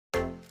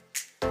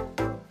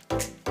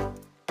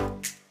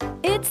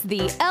It's the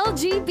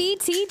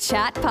LGBT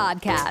Chat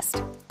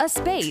Podcast, a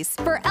space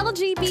for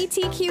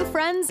LGBTQ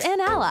friends and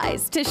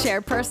allies to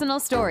share personal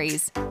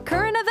stories,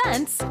 current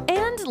events,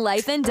 and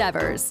life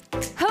endeavors.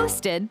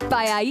 Hosted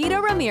by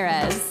Aida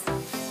Ramirez.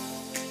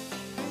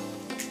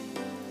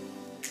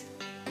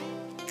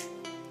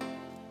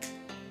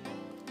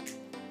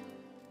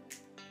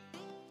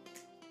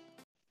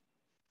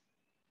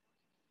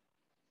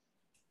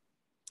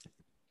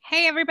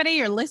 Hey, everybody,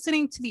 you're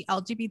listening to the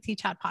LGBT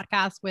Chat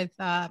Podcast with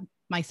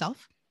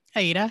myself,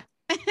 Aida,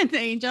 and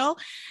Angel.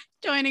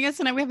 Joining us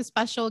tonight, we have a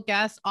special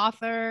guest,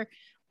 author,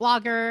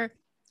 blogger,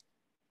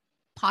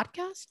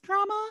 podcast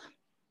drama.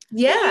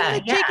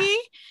 Jiggy,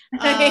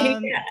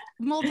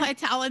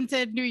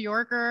 multi-talented New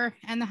Yorker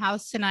in the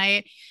house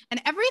tonight. And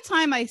every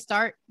time I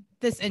start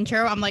this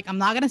intro, I'm like, I'm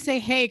not going to say,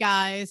 hey,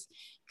 guys,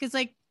 because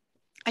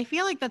I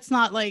feel like that's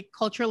not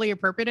culturally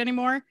appropriate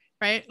anymore.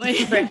 Right.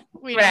 Right.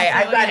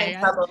 I've gotten in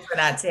trouble for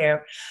that too.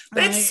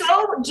 But it's so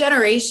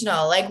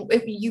generational.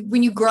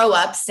 When you grow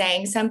up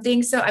saying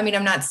something. So, I mean,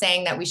 I'm not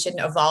saying that we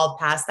shouldn't evolve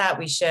past that.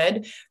 We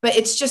should, but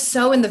it's just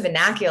so in the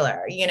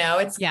vernacular,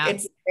 it's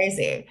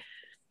crazy.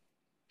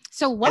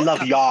 So I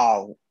love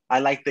y'all. I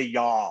like the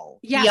y'all.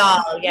 Yeah.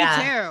 Y'all. Yeah.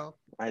 Me too.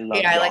 I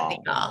love I like the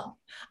y'all.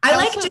 I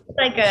like just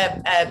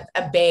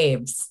a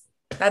babes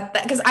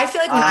because I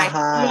feel like when I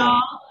say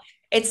y'all,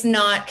 it's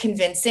not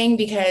convincing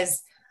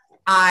because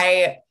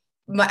I'm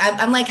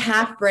like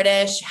half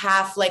British,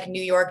 half like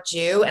New York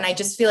Jew. And I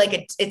just feel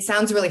like it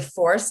sounds really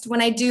forced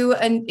when I do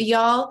a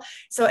y'all.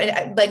 So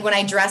like when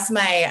I dress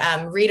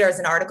my readers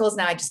and articles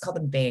now, I just call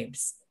them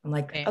babes. I'm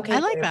like, okay. I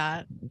like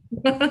that.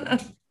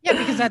 Yeah,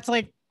 because that's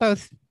like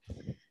both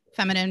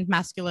feminine,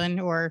 masculine,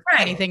 or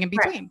anything in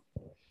between.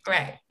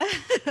 Right.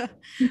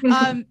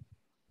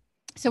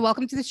 So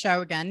welcome to the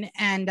show again.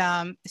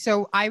 And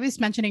so I was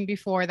mentioning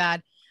before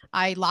that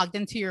I logged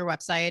into your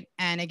website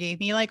and it gave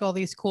me all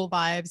these cool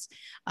vibes.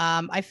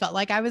 I felt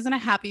like I was in a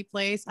happy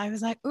place. I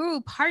was like, ooh,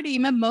 party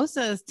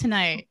mimosas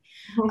tonight,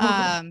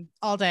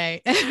 all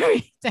day,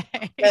 every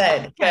day.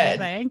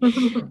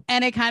 Good.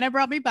 And it kind of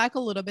brought me back a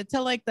little bit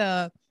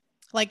to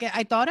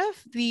I thought of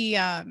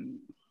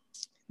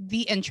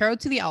the intro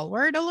to the L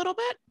Word a little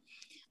bit,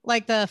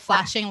 like the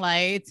flashing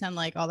lights and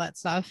all that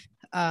stuff.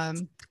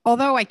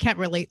 Although I can't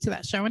relate to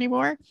that show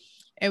anymore.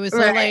 It was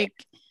so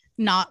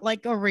not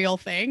a real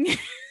thing.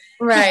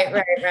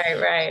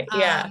 Right.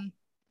 Yeah.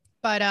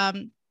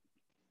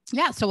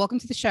 So welcome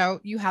to the show.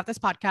 You have this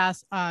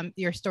podcast,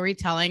 your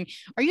storytelling.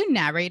 Are you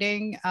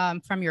narrating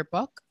from your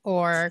book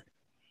or?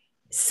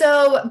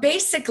 So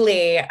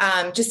basically,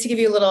 just to give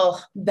you a little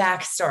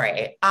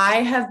backstory,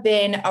 I have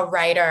been a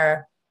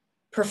writer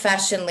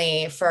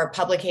professionally for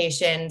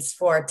publications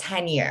for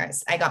 10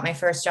 years. I got my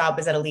first job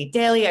was at Elite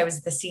Daily. I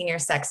was the senior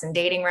sex and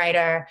dating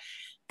writer.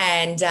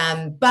 And,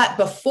 but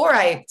before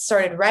I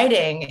started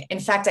writing, in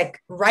fact,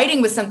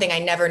 writing was something I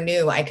never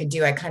knew I could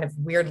do. I kind of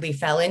weirdly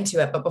fell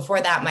into it. But before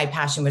that, my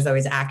passion was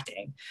always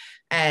acting.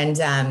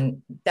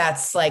 And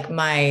that's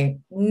my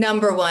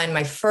number one,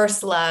 my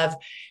first love.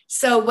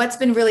 So what's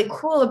been really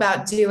cool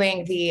about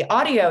doing the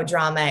audio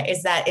drama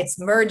is that it's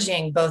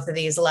merging both of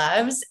these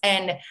loves.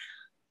 And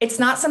it's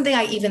not something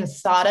I even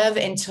thought of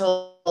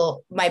until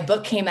my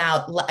book came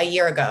out a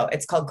year ago.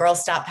 It's called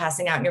Girls Stop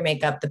Passing Out in Your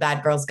Makeup, The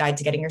Bad Girl's Guide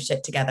to Getting Your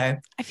Shit Together.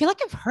 I feel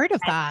like I've heard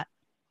of that.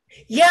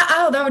 Yeah.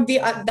 Oh, that would be,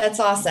 that's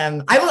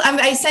awesome.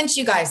 I sent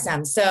you guys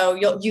some. So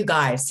you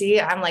guys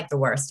see, I'm like the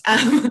worst.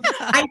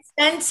 I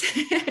sent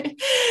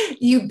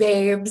you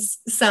babes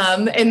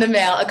some in the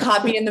mail, a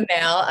copy in the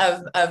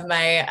mail of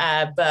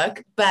my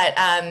book. But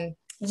I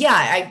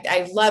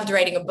loved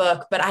writing a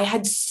book, but I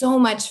had so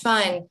much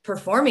fun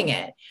performing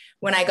it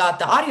when I got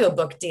the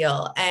audiobook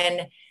deal.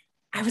 And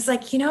I was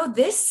like,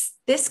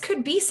 this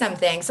could be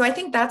something. So I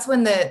think that's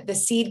when the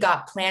seed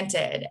got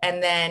planted.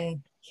 And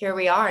then here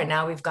we are.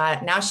 Now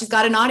she's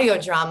got an audio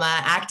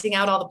drama, acting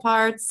out all the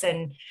parts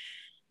and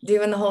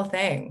doing the whole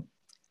thing.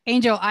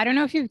 Angel, I don't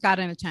know if you've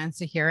gotten a chance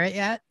to hear it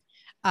yet.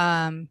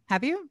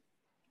 Have you?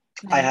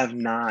 No. I have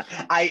not.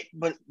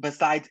 But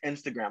besides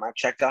Instagram, I've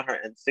checked out her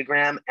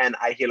Instagram and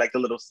I hear the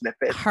little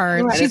snippets.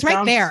 She's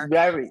right there.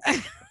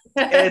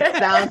 It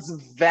sounds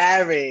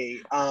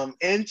very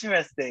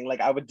interesting.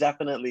 I would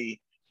definitely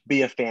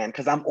be a fan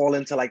because I'm all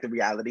into the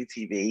reality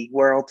TV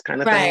world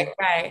kind of thing.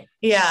 Right.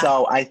 Yeah.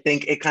 So I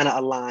think it kind of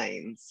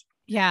aligns.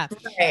 Yeah.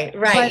 Right.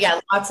 But,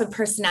 yeah. Lots of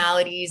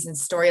personalities and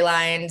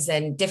storylines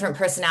and different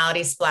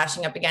personalities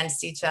splashing up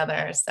against each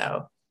other.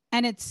 So.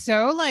 And it's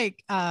so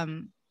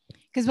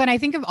because when I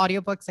think of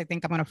audiobooks, I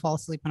think I'm going to fall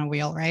asleep on a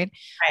wheel, right?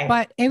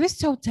 But it was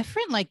so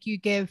different. You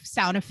give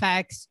sound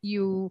effects.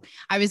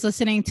 I was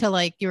listening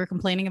to you were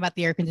complaining about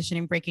the air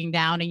conditioning breaking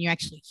down and you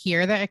actually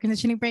hear the air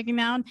conditioning breaking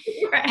down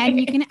and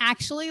you can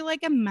actually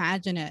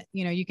imagine it.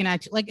 You can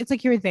actually it's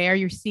like you're there,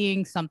 you're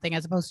seeing something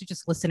as opposed to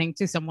just listening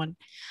to someone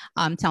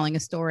telling a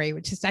story,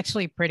 which is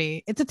actually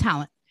it's a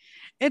talent.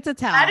 It's a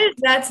talent.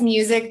 That's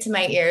music to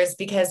my ears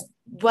because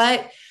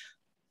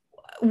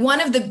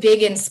one of the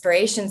big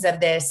inspirations of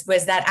this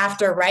was that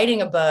after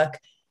writing a book,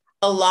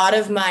 a lot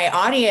of my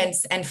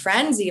audience and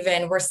friends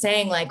even were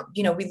saying like,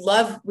 you know, we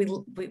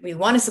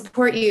want to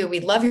support you. We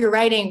love your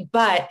writing,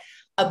 but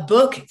a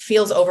book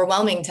feels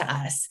overwhelming to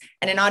us.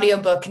 And an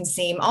audiobook can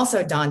seem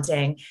also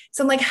daunting.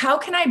 So I'm like, how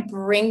can I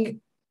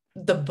bring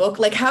the book?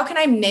 Like, how can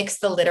I mix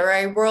the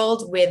literary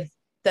world with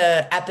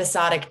the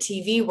episodic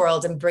TV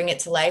world and bring it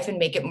to life and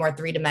make it more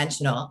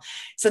three-dimensional?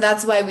 So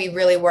that's why we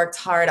really worked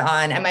hard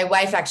on, and my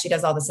wife actually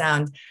does all the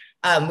sound.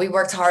 We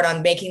worked hard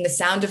on making the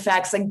sound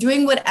effects, like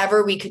doing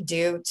whatever we could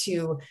do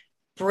to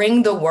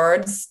bring the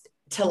words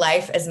to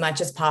life as much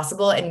as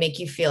possible and make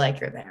you feel like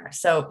you're there.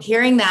 So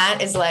hearing that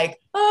is like,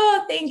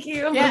 oh, thank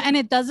you. Yeah. And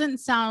it doesn't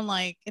sound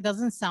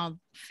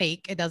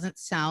fake. It doesn't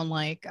sound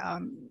like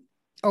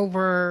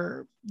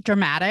over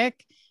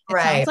dramatic. It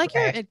sounds like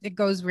it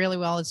goes really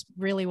well. It's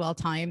really well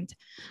timed.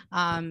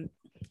 And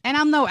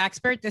I'm no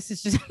expert. This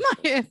is just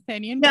my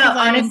opinion. No, because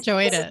honestly,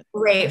 I enjoyed it.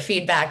 Great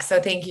feedback.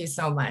 So thank you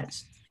so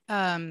much.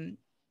 I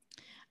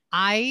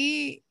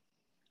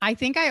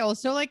think I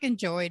also like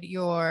enjoyed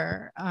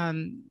your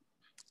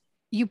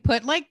you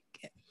put like,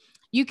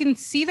 you can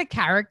see the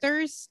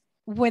characters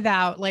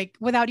without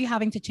you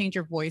having to change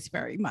your voice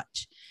very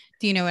much.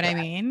 Do you know what I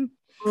mean?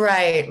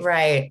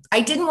 Right.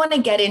 I didn't want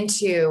to get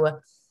into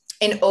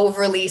an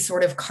overly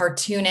sort of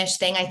cartoonish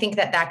thing. I think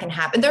that can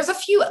happen. There's a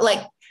few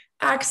like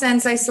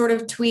accents I sort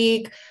of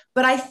tweak,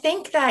 but I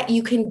think that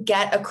you can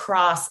get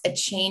across a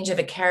change of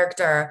a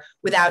character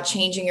without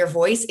changing your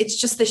voice. It's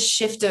just the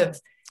shift of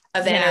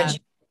energy.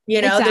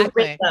 You know, exactly.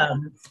 The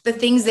rhythm, the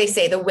things they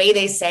say, the way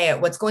they say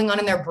it, what's going on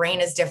in their brain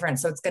is different.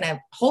 So it's going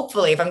to,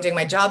 hopefully, if I'm doing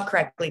my job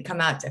correctly,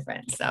 come out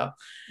different. So,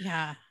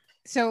 yeah.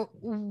 So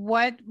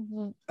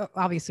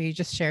obviously you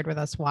just shared with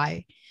us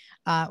why,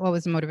 what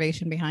was the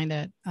motivation behind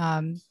it?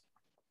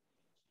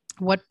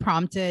 What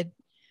prompted,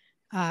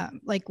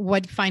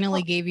 what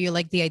finally gave you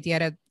like the idea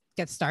to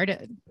get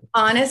started?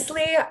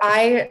 Honestly,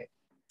 I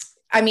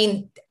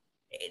mean,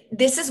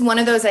 this is one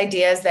of those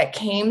ideas that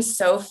came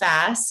so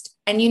fast.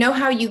 And you know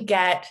how you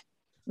get,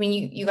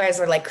 you guys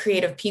are like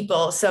creative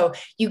people. So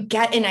you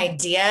get an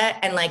idea,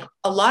 and like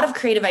a lot of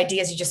creative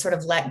ideas, you just sort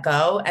of let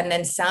go. And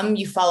then some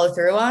you follow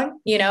through on,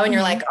 you know, and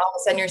you're like, all of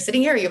a sudden you're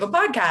sitting here, you have a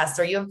podcast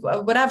or you have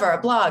a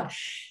blog.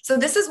 So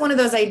this is one of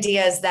those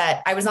ideas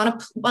that I was on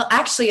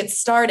actually it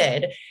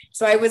started.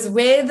 So I was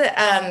with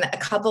a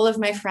couple of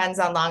my friends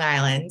on Long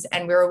Island,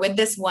 and we were with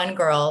this one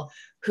girl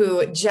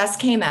who just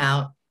came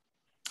out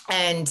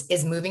and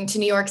is moving to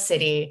New York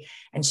City,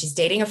 and she's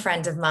dating a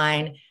friend of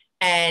mine.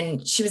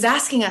 And she was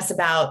asking us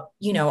about,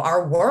 you know,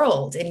 our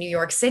world in New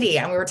York City.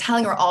 And we were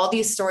telling her all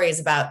these stories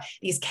about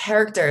these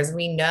characters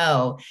we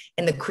know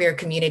in the queer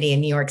community in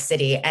New York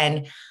City.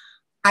 And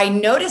I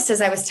noticed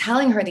as I was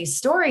telling her these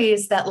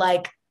stories that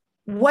like,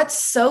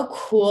 what's so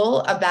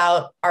cool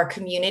about our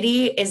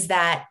community is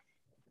that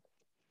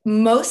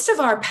most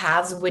of our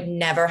paths would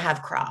never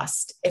have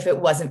crossed if it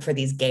wasn't for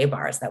these gay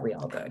bars that we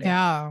all go to.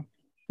 Yeah.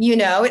 You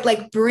know, it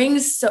like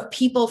brings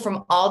people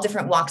from all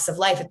different walks of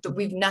life.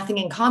 We've nothing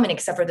in common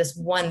except for this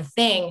one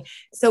thing.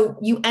 So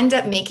you end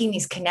up making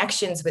these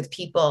connections with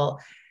people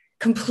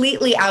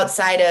completely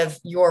outside of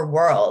your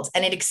world,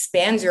 and it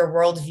expands your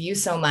worldview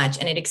so much,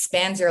 and it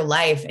expands your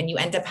life. And you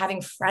end up having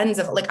friends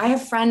I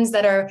have friends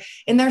that are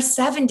in their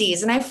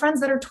 70s, and I have friends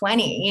that are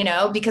 20, you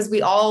know, because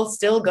we all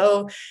still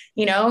go,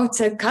 you know,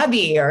 to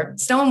Cubby or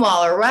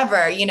Stonewall or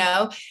wherever, you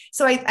know.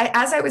 So I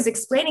as I was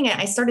explaining it,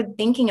 I started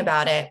thinking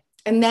about it.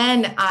 And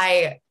then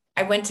I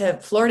went to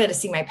Florida to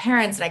see my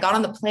parents, and I got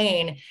on the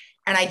plane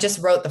and I just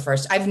wrote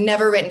I've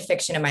never written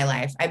fiction in my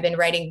life. I've been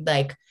writing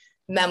like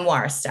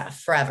memoir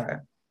stuff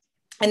forever.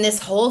 And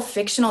this whole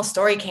fictional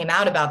story came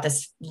out about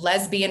this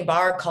lesbian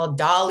bar called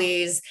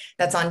Dolly's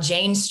that's on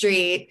Jane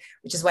Street,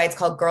 which is why it's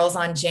called Girls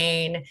on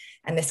Jane.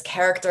 And this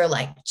character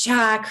like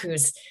Jack,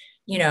 who's,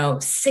 you know,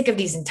 sick of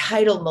these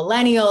entitled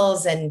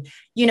millennials. And,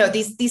 you know,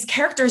 these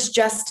characters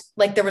just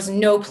like, there was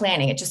no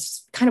planning. It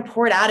just kind of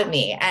poured out of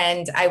me.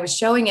 And I was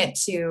showing it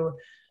to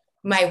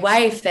my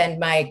wife and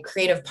my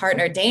creative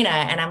partner, Dana.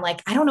 And I'm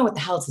like, I don't know what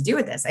the hell to do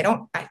with this.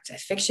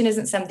 Fiction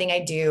isn't something I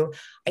do.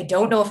 I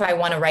don't know if I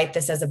want to write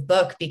this as a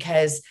book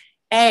because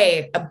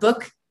a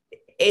book,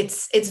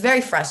 it's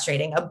very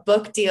frustrating. A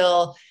book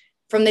deal,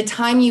 from the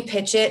time you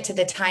pitch it to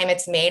the time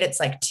it's made, it's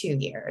like 2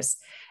 years.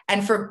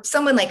 And for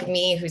someone like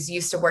me, who's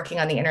used to working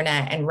on the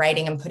internet and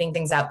writing and putting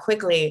things out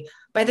quickly,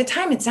 by the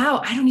time it's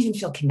out, I don't even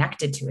feel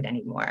connected to it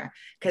anymore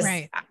because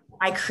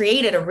I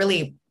created a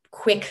really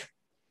quick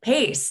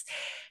pace.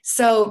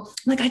 So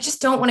like, I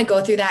just don't want to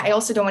go through that. I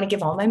also don't want to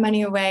give all my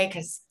money away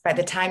because by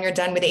the time you're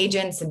done with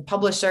agents and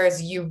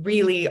publishers, you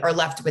really are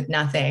left with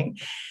nothing.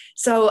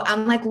 So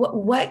I'm like,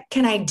 what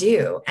can I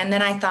do? And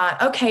then I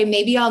thought, okay,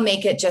 maybe I'll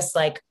make it just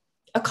like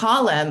a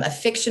column, a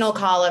fictional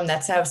column.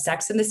 That's how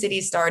Sex and the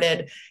City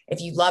started. If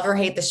you love or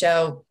hate the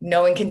show,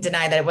 no one can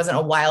deny that it wasn't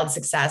a wild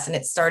success. And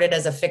it started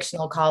as a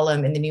fictional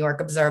column in the New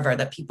York Observer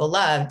that people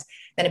loved.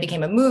 Then it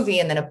became a movie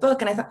and then a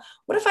book. And I thought,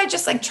 what if I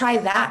just like try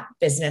that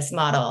business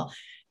model?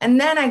 And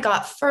then I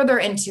got further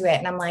into it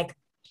and I'm like,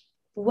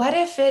 what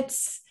if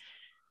it's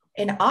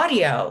in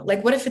audio?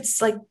 Like, what if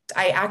it's like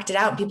I act it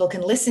out and people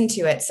can listen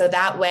to it? So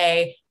that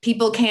way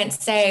people can't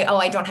say, oh,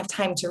 I don't have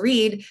time to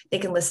read. They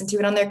can listen to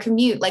it on their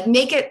commute. Like,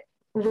 make it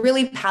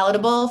really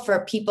palatable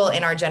for people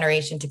in our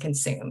generation to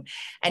consume,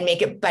 and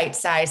make it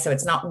bite-sized. So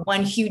it's not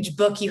one huge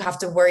book you have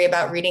to worry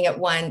about reading at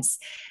once,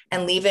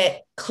 and leave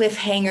it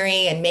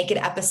cliffhangery and make it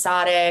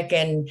episodic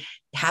and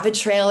have a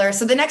trailer.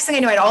 So the next thing I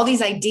know, I had all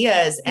these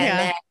ideas, and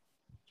then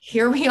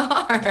here we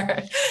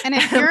are. And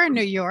if you're a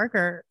New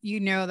Yorker, you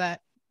know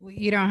that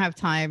you don't have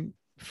time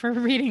for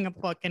reading a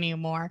book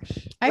anymore.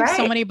 I have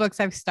so many books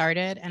I've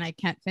started and I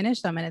can't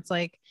finish them. And it's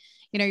like,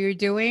 you know, you're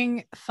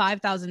doing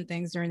 5,000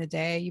 things during the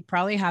day. You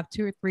probably have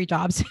 2 or 3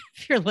 jobs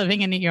if you're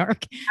living in New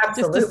York.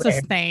 Absolutely. Just to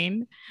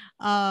sustain.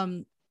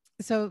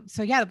 So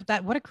yeah,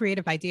 what a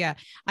creative idea.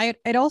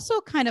 It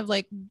also kind of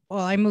like,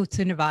 well, I moved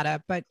to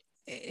Nevada, but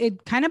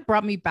it kind of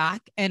brought me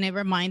back, and it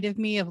reminded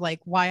me of like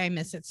why I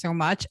miss it so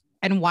much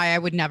and why I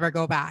would never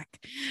go back.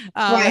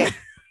 Right.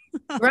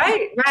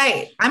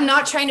 Right. I'm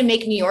not trying to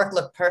make New York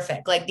look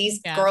perfect. Like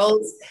these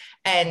girls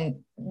and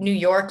New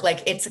York,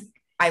 like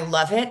I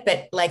love it,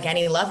 but like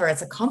any lover,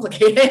 it's a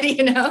complicated,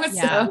 you know?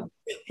 Yeah. So,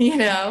 you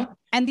know,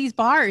 and these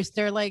bars,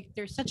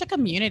 they're such a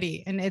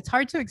community, and it's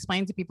hard to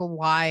explain to people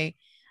why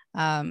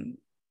not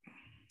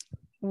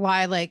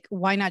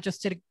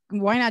just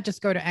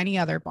go to any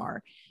other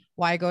bar?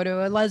 Why go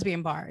to a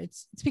lesbian bar?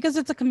 It's because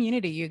it's a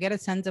community. You get a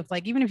sense of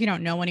like, even if you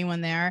don't know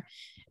anyone there,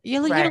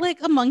 you're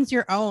like amongst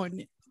your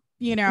own,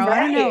 you know. I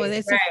don't know.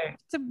 It's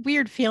a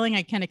weird feeling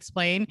I can't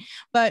explain,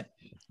 but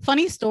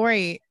funny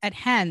story at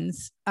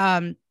Hens.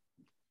 And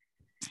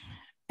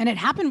it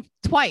happened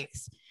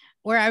twice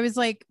where I was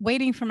like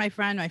waiting for my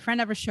friend. My friend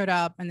never showed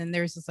up. And then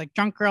there's this like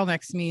drunk girl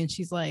next to me, and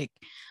she's like,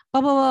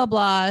 blah, blah, blah,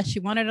 blah. She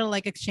wanted to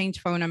like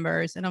exchange phone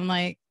numbers. And I'm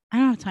like, I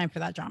don't have time for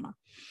that drama.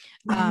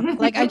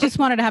 Like, I just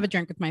wanted to have a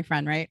drink with my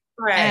friend. Right.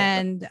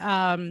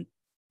 And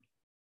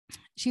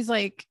she was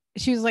like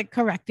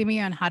correcting me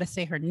on how to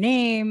say her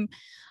name.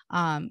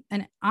 And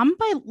I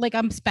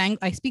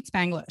speak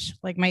Spanglish.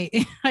 Like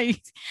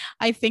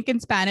I think in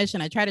Spanish,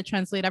 and I try to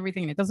translate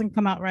everything, and it doesn't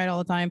come out right all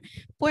the time.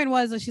 Point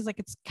was that she's like,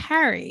 it's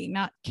Carrie,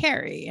 not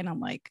Carrie. And I'm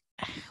like,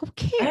 who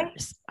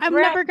cares? I'm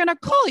never going to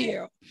call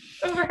you.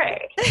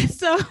 Right.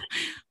 So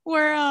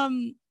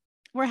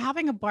we're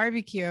having a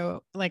barbecue,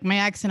 like my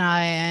ex and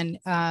I,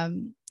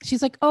 and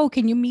she's like, oh,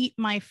 can you meet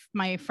my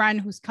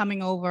friend who's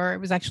coming over? It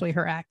was actually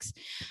her ex.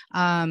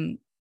 And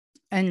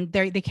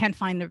they can't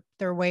find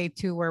their way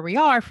to where we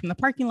are from the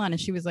parking lot. And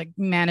she was like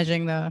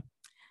managing the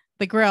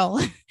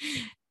grill.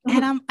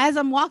 And as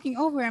I'm walking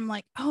over, I'm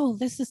like, oh,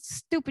 this is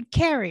stupid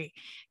Carrie.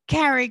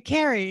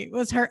 Carrie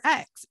was her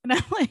ex. And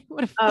I'm like,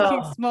 what a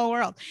fucking small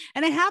world.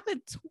 And it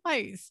happened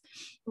twice.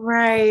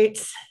 Right.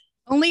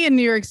 Only a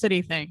New York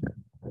City thing.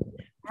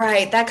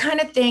 Right. That kind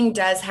of thing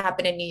does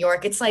happen in New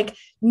York. It's like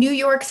New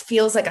York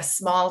feels like a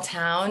small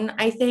town,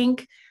 I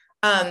think.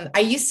 I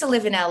used to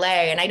live in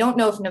LA, and I don't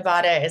know if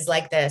Nevada is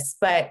like this,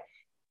 but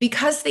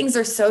because things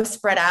are so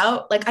spread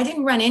out, like I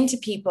didn't run into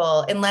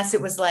people unless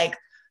it was like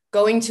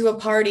going to a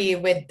party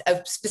with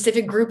a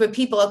specific group of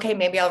people. Okay,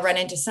 maybe I'll run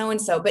into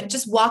so-and-so, but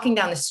just walking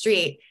down the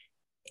street,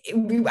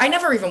 I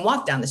never even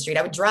walked down the street.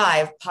 I would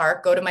drive,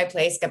 park, go to my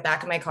place, get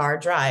back in my car,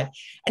 drive.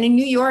 And in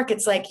New York,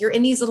 it's like you're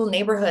in these little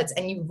neighborhoods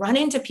and you run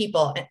into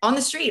people on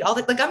the street.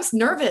 Like I'm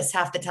nervous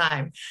half the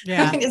time.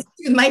 Yeah. I mean, it's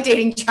my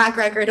dating track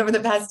record over the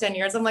past 10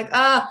 years. I'm like,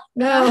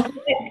 no,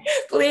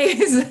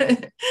 please.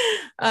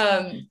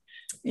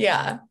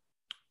 Yeah.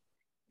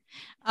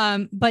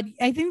 But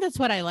I think that's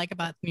what I like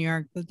about New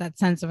York, that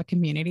sense of a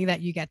community,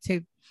 that you get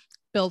to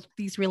build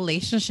these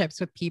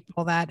relationships with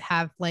people that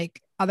have like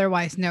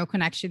otherwise no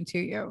connection to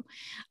you.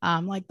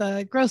 Like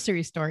the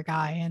grocery store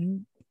guy,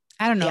 and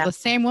I don't know, the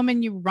same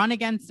woman you run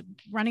against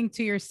running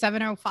to your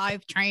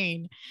 7:05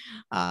 train.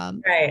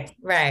 Right.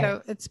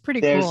 So it's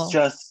pretty cool.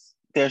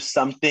 There's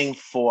something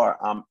for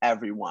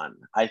everyone,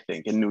 I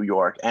think, in New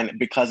York. And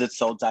because it's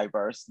so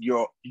diverse,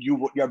 you're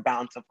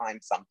bound to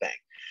find something.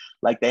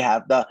 Like they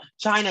have the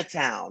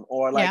Chinatown,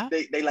 or like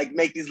they like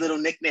make these little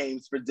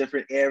nicknames for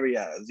different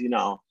areas, you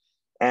know.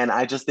 And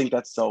I just think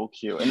that's so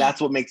cute. And that's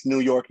what makes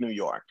New York, New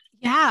York.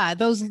 Yeah,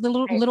 those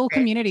little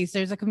communities.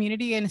 There's a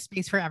community and a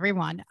space for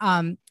everyone.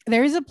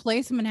 There is a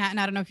place in Manhattan,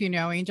 I don't know if you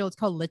know, Angel, it's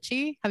called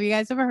Litchi. Have you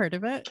guys ever heard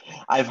of it?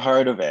 I've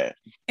heard of it.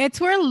 It's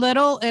where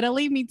Little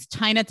Italy meets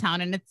Chinatown,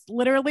 and it's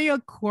literally a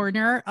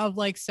corner of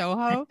like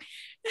Soho.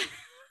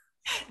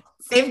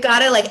 They've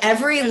got it, like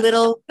every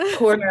little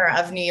corner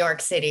of New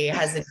York City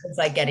it's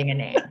like getting a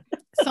name.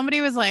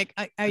 Somebody was like,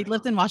 I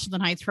lived in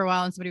Washington Heights for a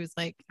while, and somebody was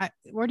like,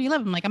 where do you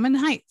live? I'm like, I'm in the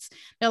Heights.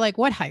 They're like,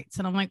 what Heights?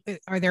 And I'm like,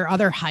 are there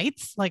other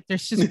Heights? Like,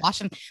 there's just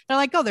Washington. They're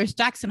like, oh, there's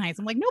Jackson Heights.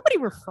 I'm like, nobody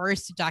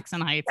refers to Jackson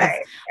Heights.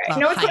 Right.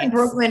 No, it's like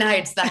Brooklyn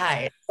Heights, the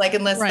Heights, like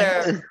unless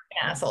they're an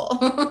asshole.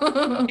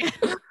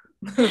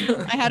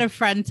 I had a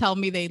friend tell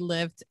me they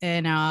lived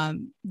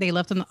on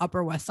the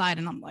Upper West Side,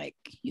 and I'm like,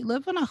 you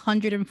live on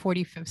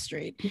 145th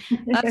Street.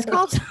 That's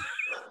called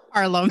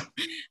Harlem.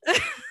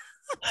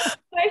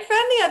 My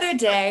friend the other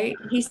day,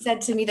 he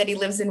said to me that he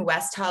lives in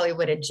West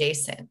Hollywood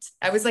adjacent.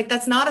 I was like,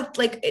 that's not a,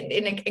 like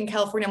in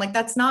California. I'm like,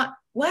 that's not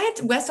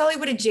what West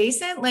Hollywood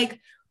adjacent. Like,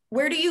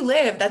 where do you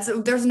live?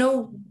 There's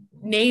no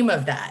name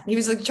of that. He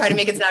was like trying to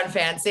make it sound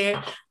fancy.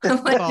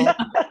 I'm like,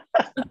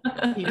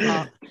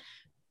 yeah.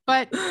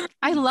 But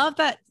I love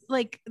that,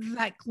 like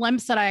that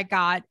glimpse that I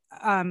got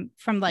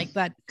from like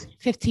that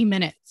 15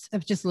 minutes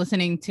of just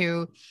listening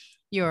to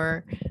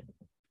your,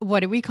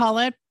 what do we call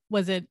it?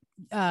 Was it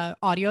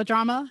audio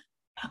drama?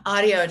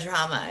 Audio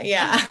drama.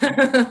 Yeah.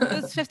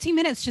 Those 15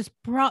 minutes just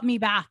brought me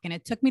back, and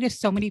it took me to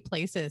so many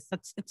places.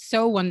 It's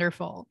so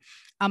wonderful.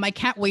 I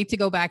can't wait to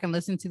go back and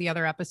listen to the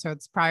other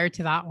episodes prior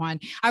to that one.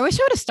 I wish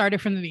I would have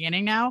started from the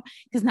beginning now,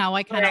 because now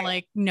I kind of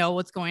like know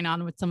what's going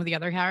on with some of the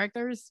other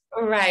characters.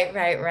 Right.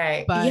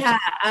 But yeah,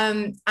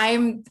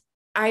 I'm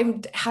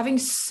having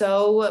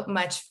so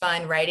much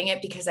fun writing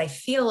it, because I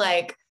feel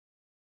like,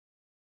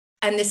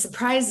 and this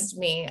surprises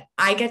me,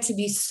 I get to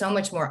be so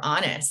much more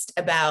honest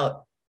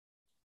about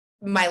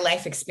my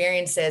life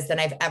experiences than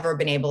I've ever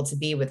been able to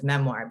be with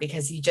memoir,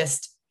 because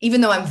even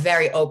though I'm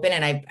very open,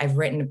 and I've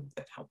written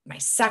about my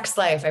sex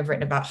life, I've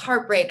written about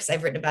heartbreaks,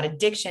 I've written about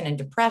addiction and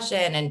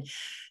depression and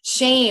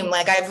shame.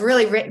 Like I've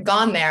really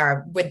gone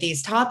there with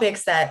these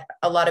topics that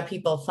a lot of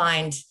people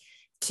find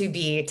to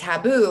be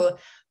taboo.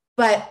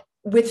 But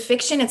with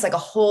fiction, it's like a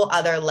whole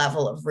other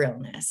level of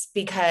realness,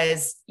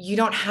 because you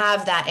don't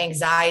have that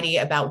anxiety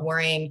about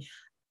worrying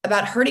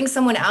about hurting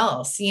someone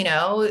else,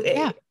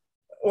 Yeah.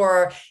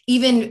 Or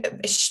even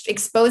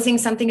exposing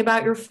something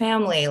about your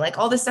family, like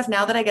all this stuff.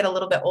 Now that I get a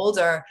little bit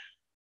older,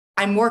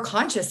 I'm more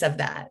conscious of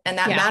that, and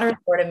that matters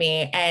more to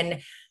me. And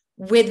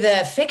with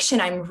the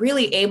fiction, I'm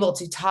really able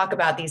to talk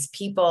about these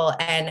people.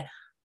 And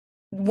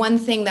one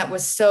thing that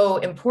was so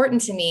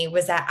important to me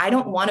was that I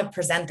don't want to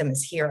present them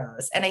as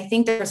heroes. And I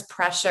think there's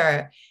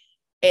pressure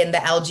in the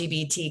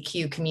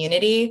LGBTQ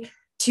community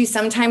to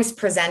sometimes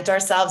present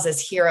ourselves as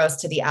heroes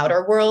to the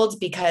outer world,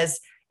 because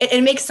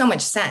it makes so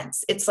much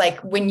sense. It's like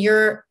when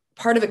you're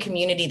part of a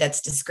community that's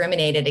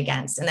discriminated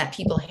against and that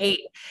people hate,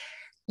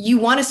 you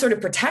want to sort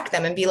of protect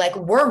them and be like,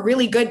 we're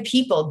really good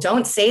people.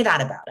 Don't say that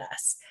about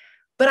us.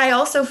 But I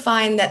also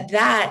find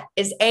that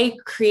is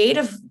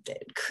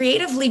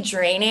creatively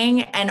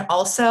draining, and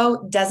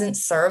also doesn't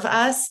serve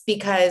us,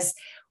 because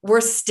we're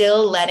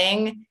still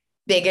letting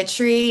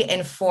bigotry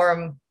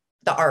inform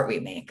the art we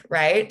make,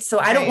 right? So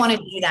I don't want to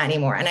do that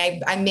anymore. And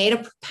I made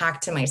a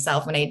pact to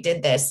myself when I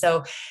did this.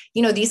 So,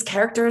 these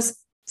characters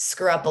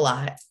screw up a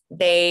lot.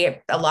 A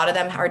lot of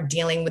them are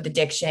dealing with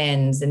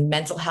addictions and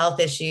mental health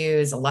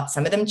issues.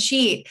 Some of them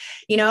cheat,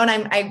 and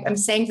I'm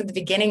saying from the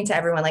beginning to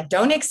everyone, like,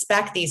 don't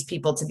expect these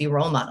people to be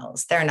role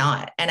models. They're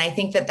not. And I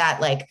think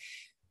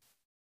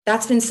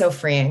that's been so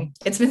freeing.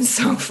 It's been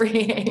so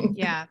freeing.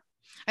 Yeah.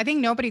 I think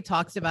nobody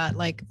talks about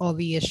like all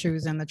the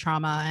issues and the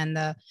trauma and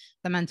the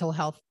mental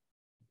health,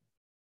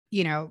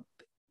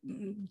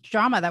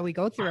 drama that we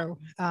go through,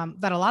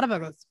 that a lot of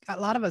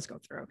us go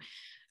through,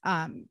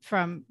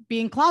 from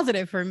being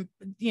closeted for,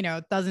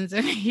 dozens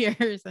of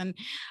years, and,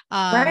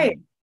 to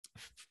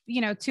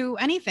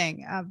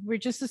anything. We're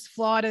just as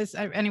flawed as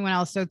anyone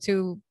else. So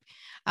to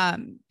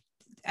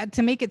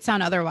make it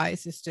sound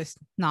otherwise is just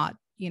not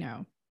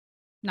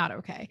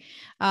okay.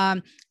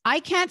 I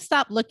can't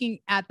stop looking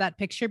at that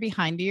picture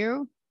behind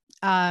you,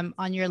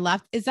 on your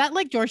left. Is that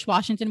like George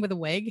Washington with a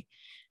wig?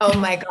 Oh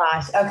my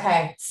gosh.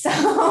 Okay. So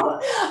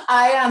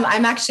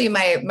I'm actually in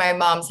my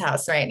mom's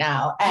house right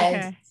now,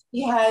 and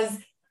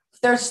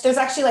there's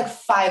actually like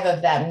 5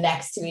 of them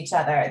next to each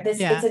other. It's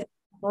a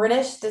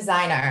British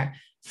designer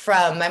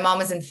my mom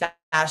was in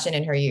fashion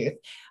in her youth.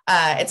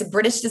 It's a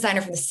British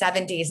designer from the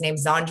 70s named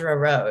Zandra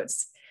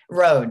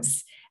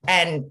Rhodes.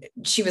 And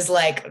she was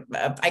like,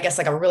 I guess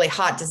like a really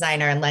hot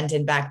designer in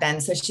London back then.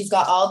 So she's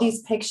got all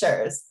these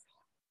pictures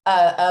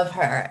of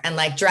her, and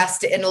like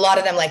dressed in, a lot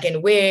of them like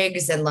in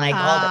wigs and like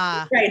all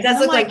that. Right. It does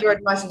look like George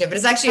Washington, but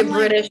it's actually a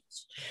British.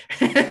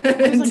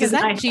 Is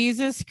that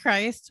Jesus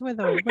Christ with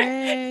a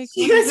wig?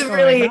 She was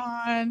really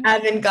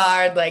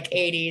avant-garde, like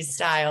 80s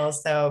style.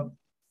 So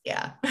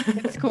yeah,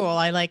 it's cool.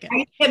 I like it.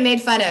 I get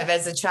made fun of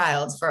as a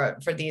child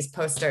for these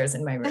posters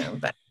in my room,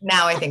 but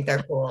now I think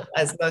they're cool.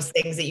 As most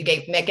things that you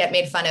get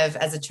made fun of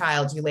as a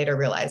child, you later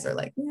realize are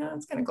like, yeah,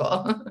 it's kind of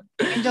cool.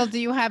 Angel, do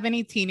you have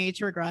any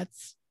teenage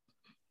regrets?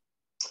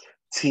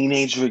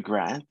 Teenage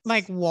regrets?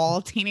 Like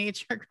wall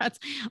teenage regrets.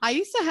 I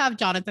used to have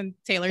Jonathan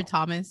Taylor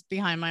Thomas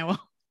behind my wall.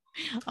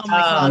 Oh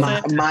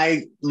my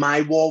closet.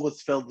 My wall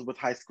was filled with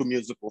High School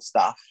Musical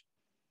stuff.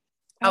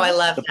 Oh, I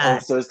love the that.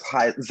 posters.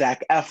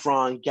 Zac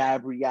Efron,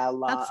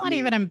 Gabriella. That's not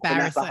even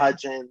embarrassing. Vanessa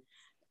Hudgens.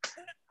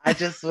 I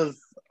just was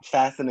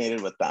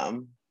fascinated with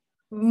them.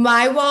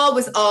 My wall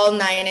was all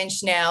 9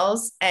 Inch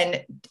Nails,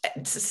 and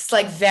it's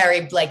like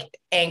very like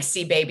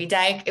angsty baby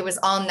dyke. It was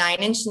all 9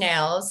 Inch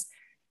Nails.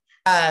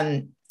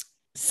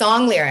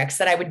 Song lyrics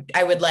that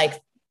I would like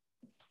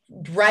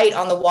write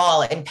on the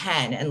wall in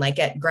pen and like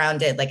get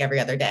grounded like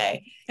every other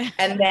day.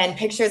 And then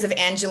pictures of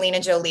Angelina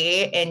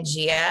Jolie and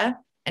Gia,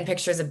 and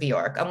pictures of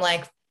Bjork. I'm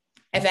like,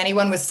 if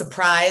anyone was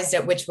surprised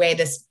at which way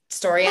this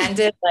story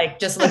ended, like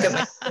just look at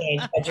my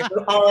stage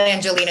bedroom, all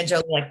Angelina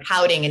Jolie like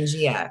pouting and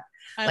Gia.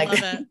 I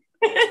love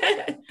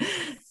it.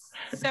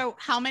 So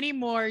how many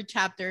more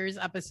chapters,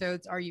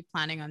 episodes are you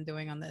planning on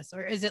doing on this?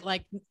 Or is it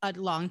like a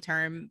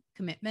long-term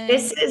commitment?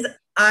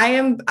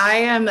 I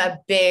am a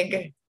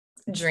big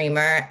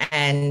dreamer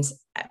and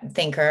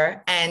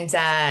thinker, and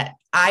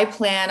I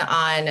plan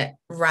on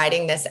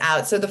writing this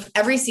out. So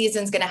every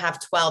season is going to have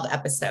 12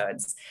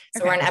 episodes.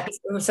 So we're in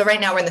episode. So right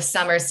now we're in the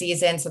summer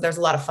season. So there's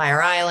a lot of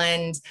Fire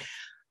Island,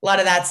 a lot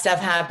of that stuff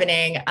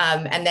happening.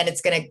 And then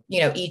it's going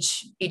to,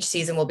 each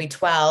season will be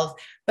 12,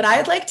 but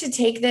I'd like to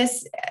take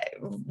this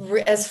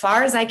as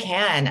far as I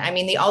can. I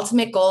mean, the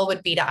ultimate goal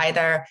would be to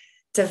either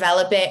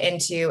develop it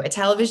into a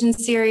television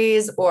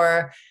series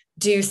or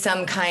do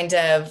some kind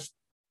of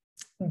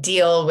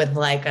deal with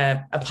like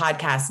a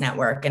podcast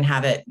network and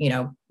have it,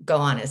 go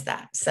on as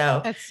that.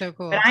 So that's so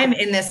cool. But I'm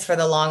in this for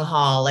the long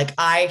haul. Like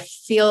I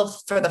feel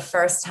for the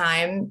first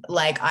time,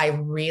 like I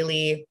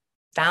really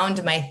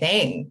found my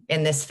thing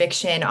in this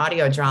fiction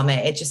audio drama.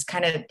 It just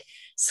kind of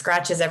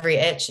scratches every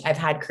itch I've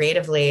had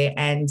creatively.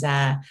 And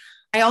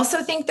I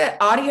also think that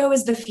audio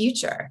is the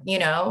future.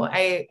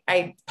 I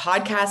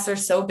podcasts are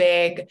so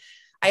big.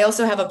 I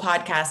also have a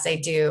podcast I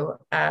do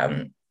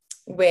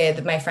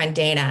with my friend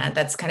Dana.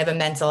 That's kind of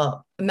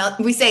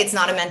we say it's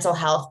not a mental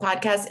health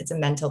podcast. It's a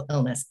mental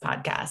illness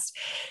podcast.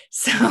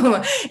 So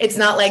it's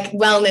not like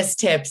wellness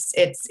tips.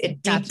 It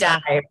deep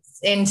dives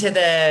into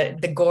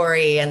the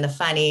gory and the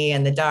funny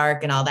and the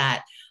dark and all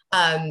that.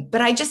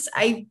 But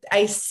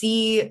I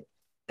see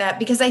that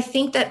because I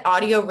think that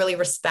audio really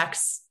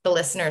respects the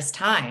listener's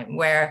time,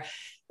 where,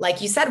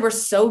 like you said, we're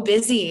so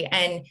busy,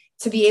 and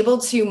to be able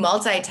to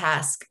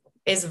multitask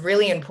is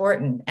really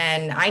important.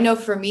 And I know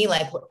for me,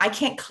 like I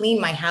can't clean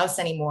my house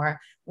anymore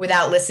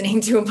without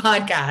listening to a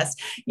podcast.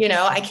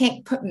 I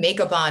can't put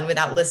makeup on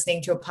without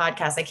listening to a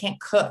podcast. I can't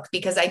cook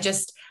because I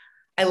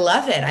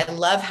love it. I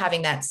love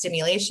having that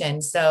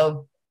stimulation.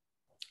 So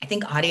I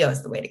think audio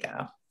is the way to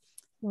go.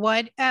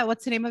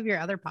 What's the name of your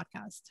other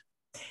podcast?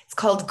 It's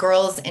called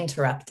Girls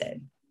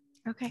Interrupted.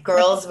 Okay.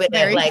 Girls with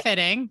very it, like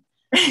fitting.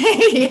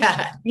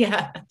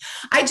 Yeah.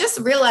 I just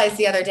realized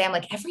the other day, I'm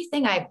like,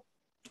 everything like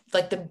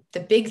the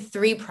big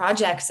 3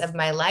 projects of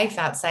my life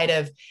outside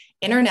of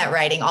internet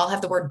writing all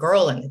have the word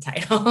girl in the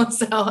title.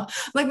 So I'm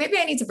like, maybe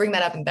I need to bring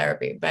that up in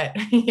therapy, but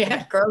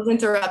yeah, Girls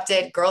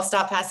Interrupted, Girls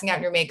Stop Passing Out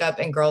in Your Makeup,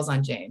 and Girls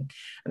on Jane.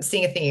 I'm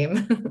seeing a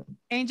theme.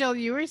 Angel,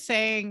 you were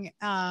saying,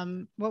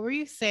 what were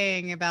you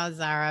saying about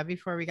Zara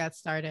before we got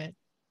started?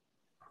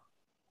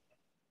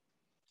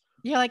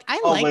 You're like, I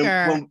like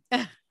her.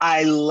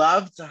 I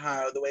loved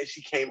her, the way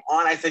she came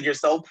on. I said, you're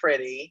so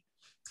pretty.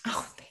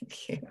 Oh,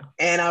 thank you.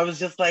 And I was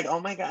just like, oh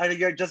my God,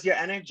 your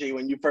energy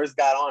when you first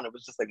got on, it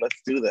was just like, let's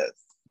do this.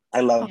 I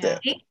loved it.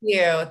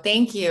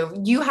 Thank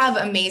you. You have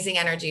amazing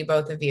energy,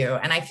 both of you.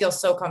 And I feel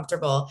so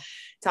comfortable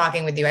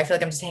talking with you. I feel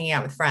like I'm just hanging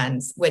out with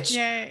friends, which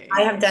I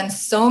have done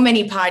so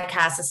many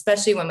podcasts,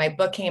 especially when my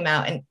book came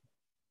out. And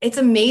it's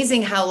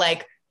amazing how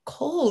like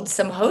cold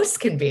some hosts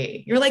can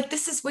be. You're like,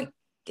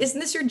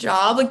 isn't this your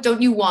job? Like,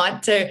 don't you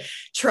want to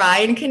try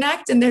and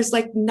connect? And there's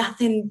like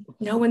nothing,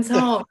 no one's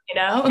home,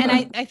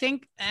 And I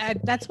think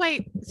that's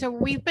why, so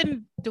we've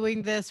been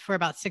doing this for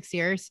about 6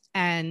 years,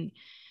 and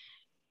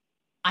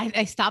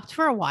I stopped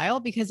for a while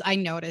because I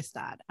noticed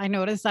that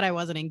I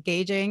wasn't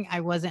engaging.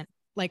 I wasn't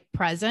like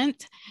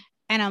present,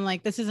 and I'm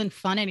like, this isn't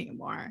fun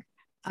anymore.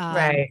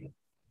 Right.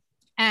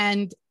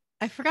 And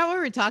I forgot what we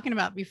were talking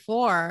about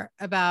before,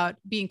 about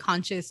being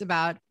conscious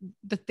about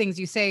the things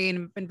you say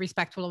and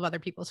respectful of other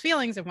people's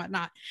feelings and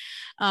whatnot.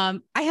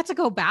 I had to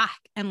go back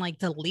and like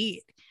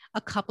delete a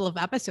couple of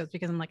episodes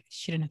because I'm like, I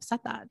shouldn't have said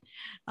that.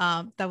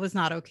 That was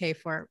not okay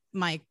for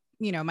my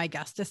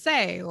guest to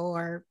say,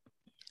 or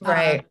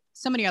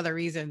so many other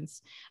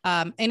reasons.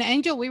 And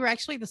Angel, we were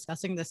actually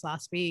discussing this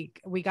last week.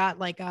 We got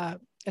like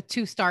a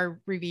 2-star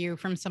review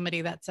from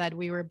somebody that said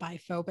we were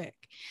biphobic.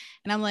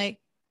 And I'm like,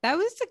 that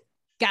was a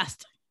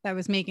guest that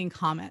was making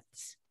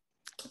comments.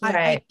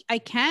 Right. I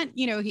can't,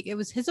 it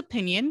was his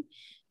opinion.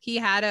 He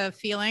had a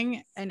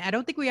feeling, and I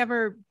don't think we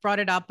ever brought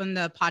it up in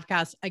the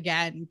podcast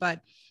again, but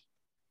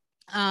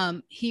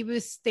he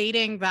was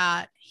stating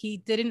that he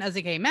didn't, as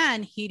a gay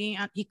man,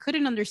 he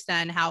couldn't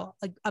understand how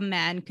a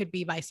man could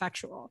be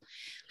bisexual,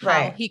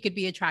 how he could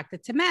be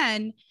attracted to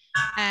men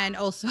and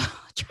also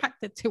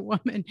attracted to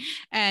women,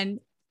 and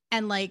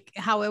like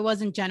how it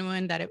wasn't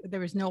genuine, that there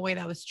was no way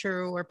that was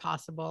true or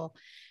possible.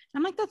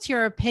 I'm like, that's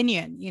your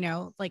opinion,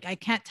 like I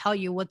can't tell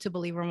you what to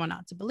believe or what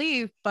not to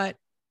believe, but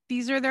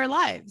these are their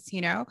lives,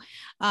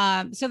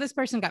 So this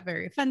person got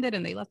very offended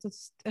and they left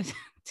us a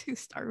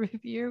 2-star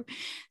review.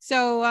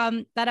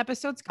 So that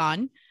episode's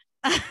gone.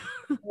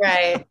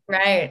 Right.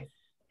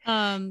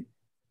 Yeah,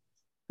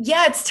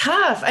 it's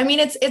tough. I mean,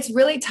 it's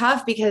really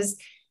tough because,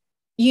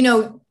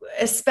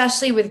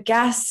 especially with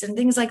guests and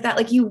things like that,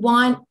 like you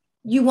want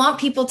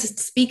people to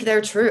speak their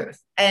truth,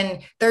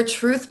 and their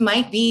truth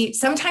might be,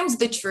 sometimes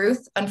the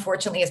truth,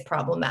 unfortunately, is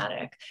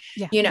problematic,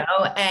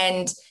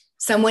 and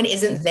someone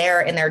isn't there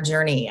in their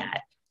journey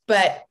yet.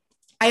 But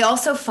I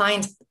also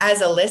find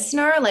as a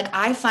listener, like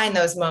I find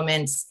those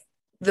moments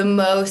the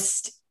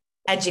most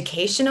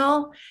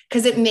educational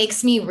because it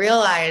makes me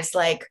realize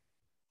like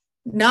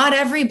not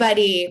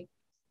everybody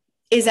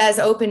is as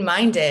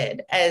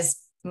open-minded as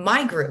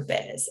my group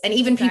is. And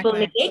even people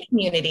in the gay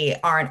community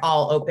aren't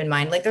all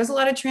open-minded. Like there's a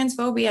lot of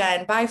transphobia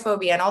and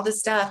biphobia and all this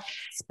stuff.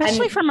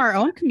 Especially from our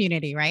own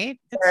community, right?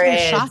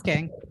 It's so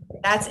shocking.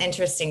 That's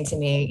interesting to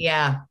me.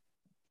 Yeah.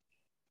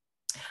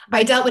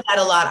 I dealt with that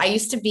a lot. I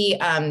used to be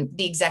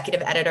the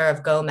executive editor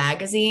of Go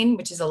Magazine,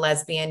 which is a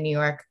lesbian New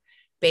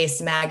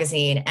York-based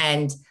magazine.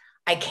 And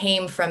I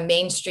came from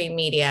mainstream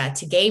media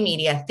to gay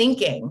media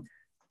thinking,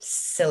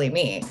 silly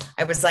me,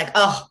 I was like,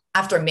 oh,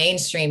 after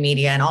mainstream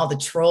media and all the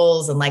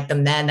trolls and like the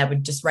men that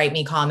would just write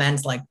me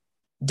comments like,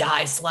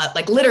 die slut,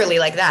 like literally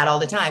like that all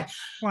the time.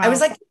 Wow. I was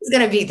like,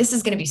 this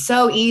is going to be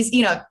so easy.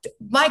 You know,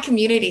 my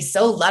community is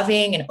so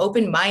loving and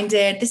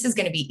open-minded. This is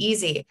going to be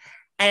easy.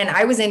 And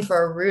I was in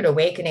for a rude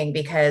awakening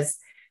because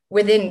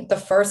within the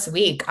first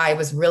week, I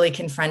was really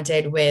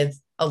confronted with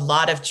a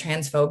lot of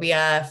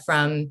transphobia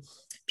from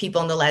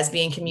people in the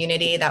lesbian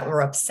community that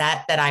were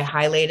upset that I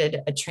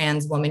highlighted a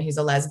trans woman who's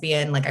a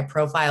lesbian. Like I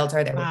profiled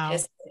her, they were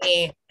pissed at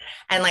me.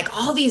 And like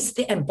all these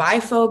and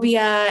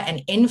biphobia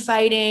and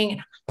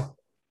infighting.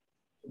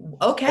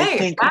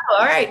 Okay, wow,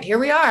 all right, here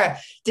we are.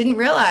 Didn't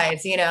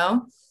realize, you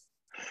know.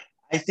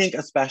 I think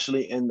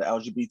especially in the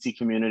LGBT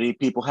community,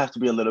 people have to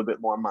be a little bit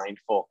more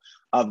mindful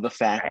of the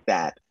fact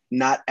that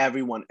not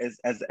everyone is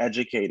as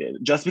educated.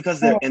 Just because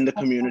they're in the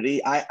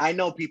community, I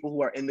know people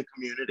who are in the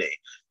community,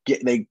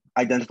 they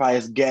identify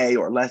as gay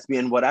or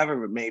lesbian,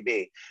 whatever it may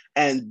be,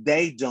 and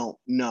they don't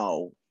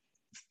know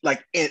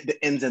like the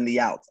ins and the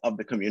outs of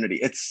the community.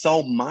 It's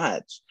so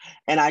much.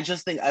 And I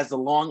just think as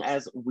long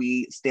as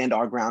we stand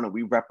our ground and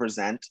we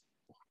represent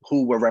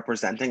who we're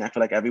representing, I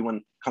feel like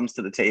everyone comes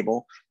to the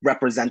table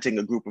representing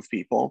a group of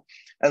people.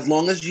 As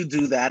long as you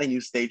do that and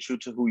you stay true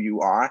to who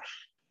you are,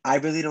 I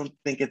really don't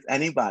think it's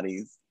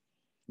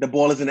the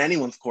ball is in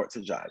anyone's court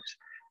to judge,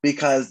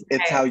 because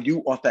it's how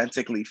you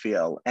authentically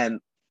feel, and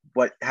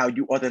how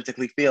you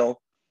authentically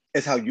feel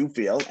is how you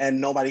feel,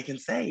 and nobody can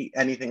say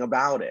anything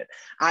about it.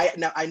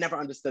 I never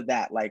understood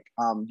that. Like,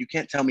 you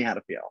can't tell me how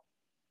to feel.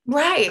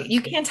 Right.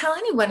 You can't tell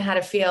anyone how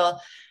to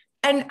feel.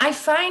 And I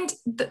find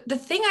the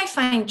thing I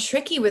find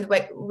tricky with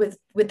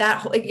that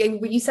whole, like,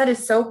 what you said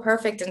is so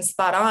perfect and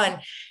spot on.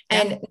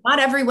 And not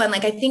everyone,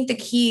 like, I think the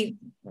key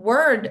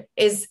word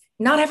is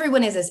not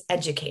everyone is as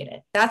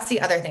educated. That's the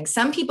other thing.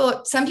 Some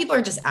people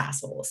are just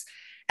assholes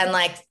and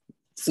like,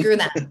 screw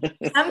them.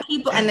 Some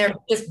people, and they're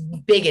just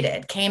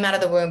bigoted, came out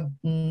of the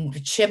womb,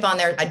 chip on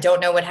their, I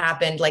don't know what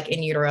happened like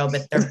in utero,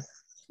 but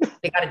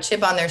they got a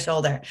chip on their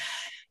shoulder.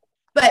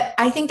 But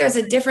I think there's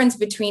a difference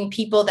between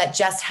people that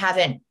just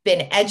haven't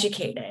been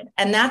educated.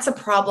 And that's a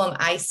problem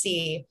I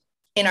see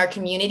in our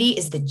community,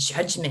 is the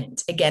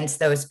judgment against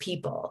those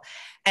people.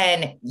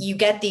 And you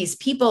get these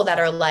people that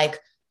are like,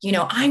 you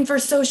know, I'm for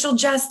social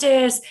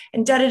justice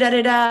and da da da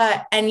da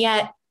da. And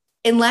yet,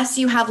 unless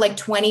you have like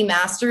 20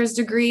 master's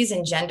degrees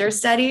in gender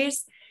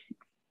studies,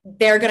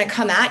 they're going to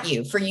come at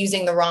you for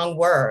using the wrong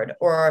word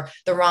or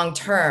the wrong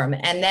term.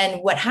 And then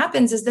what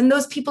happens is then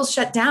those people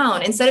shut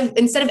down. Instead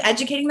of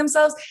educating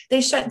themselves,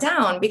 they shut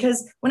down,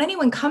 because when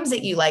anyone comes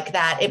at you like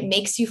that, it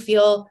makes you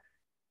feel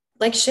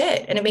like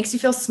shit and it makes you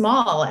feel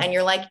small. And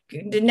you're like,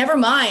 never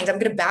mind, I'm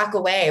going to back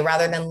away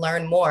rather than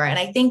learn more. And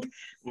I think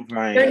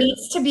there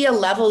needs to be a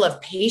level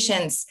of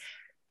patience,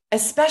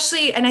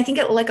 especially, and I think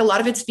like a lot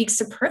of it speaks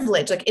to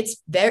privilege. Like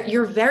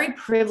you're very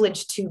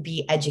privileged to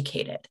be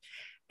educated.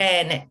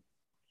 And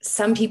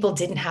some people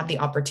didn't have the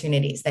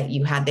opportunities that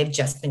you had. They've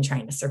just been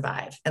trying to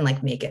survive and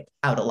like make it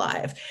out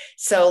alive.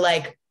 So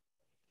like,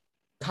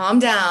 calm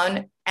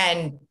down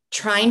and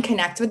try and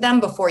connect with them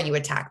before you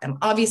attack them.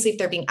 Obviously, if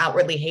they're being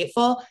outwardly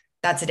hateful,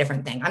 that's a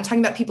different thing. I'm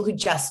talking about people who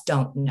just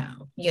don't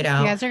know, you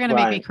know? You guys are going to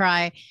make me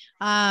cry.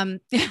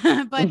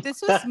 But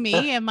this was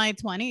me in my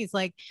 20s.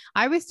 Like,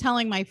 I was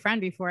telling my friend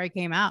before I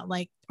came out,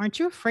 like, aren't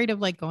you afraid of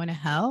like going to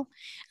hell?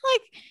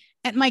 Like,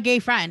 at my gay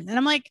friend. And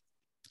I'm like,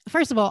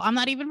 first of all, I'm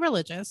not even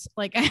religious.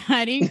 Like,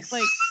 I didn't,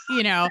 like,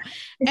 you know,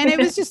 and it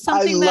was just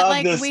something that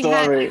like we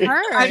had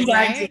heard.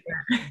 Right?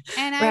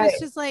 And I was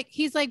just like,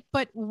 he's like,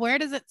 but where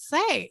does it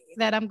say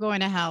that I'm going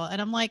to hell?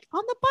 And I'm like,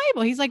 on the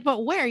Bible. He's like,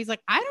 but where? He's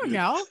like, I don't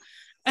know.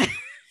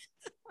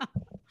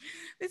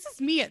 This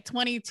is me at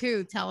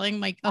 22 telling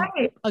like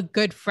a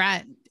good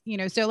friend, you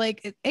know, so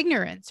like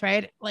ignorance,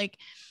 right? Like,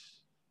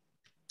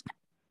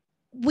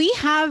 we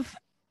have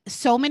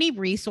so many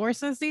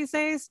resources these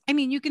days. I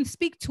mean, you can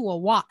speak to a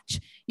watch,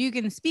 you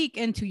can speak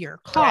into your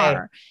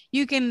car,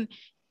 you can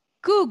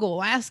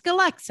Google, ask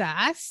Alexa,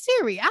 ask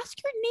Siri, ask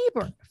your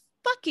neighbor,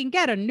 fucking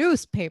get a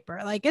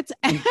newspaper. Like, it's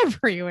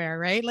everywhere,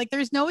 right? Like,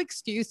 there's no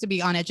excuse to be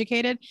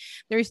uneducated.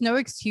 There's no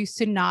excuse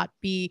to not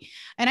be.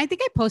 And I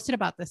think I posted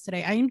about this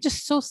today. I am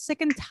just so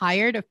sick and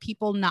tired of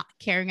people not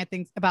caring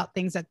about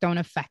things that don't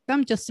affect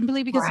them, just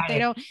simply because if they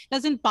don't,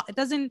 it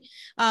doesn't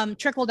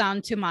trickle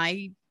down to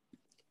my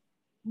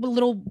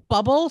little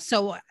bubble.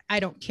 So I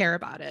don't care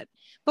about it.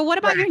 But what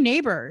about your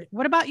neighbor?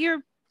 What about your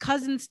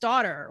cousin's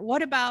daughter?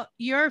 What about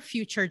your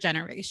future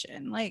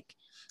generation? Like,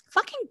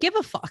 fucking give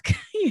a fuck,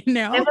 you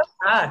know? Give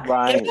a fuck.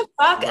 Right. Give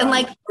a fuck and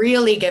like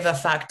really give a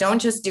fuck.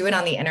 Don't just do it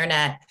on the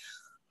internet.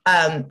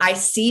 I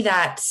see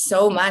that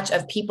so much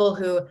of people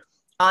who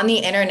on the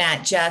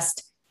internet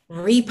just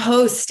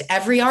repost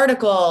every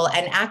article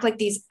and act like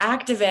these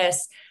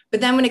activists. But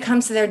then when it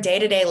comes to their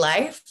day-to-day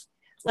life,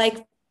 like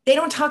they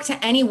don't talk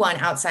to anyone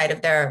outside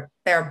of their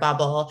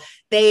bubble.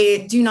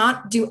 They do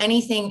not do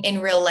anything in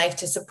real life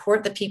to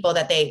support the people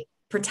that they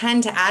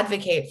pretend to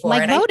advocate for.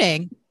 Like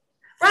voting.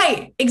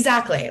 Right.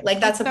 Exactly. Like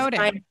that's a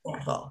prime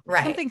example.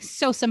 Right. Something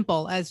so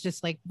simple as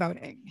just like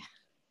voting.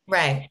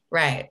 Right.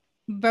 Right.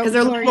 Because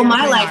they're like, well,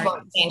 my life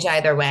won't change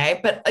either way.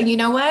 But you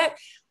know what?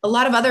 A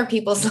lot of other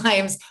people's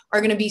lives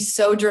are going to be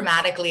so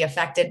dramatically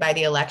affected by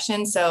the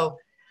election. So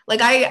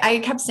like I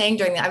kept saying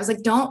during that, I was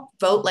like, don't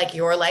vote like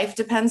your life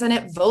depends on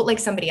it. Vote like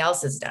somebody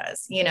else's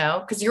does, you know,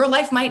 because your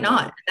life might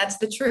not. That's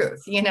the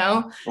truth, you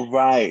know?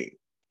 Right.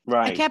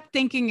 Right. I kept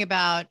thinking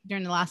about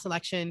during the last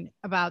election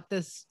about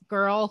this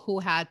girl who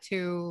had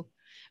to,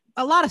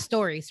 a lot of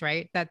stories,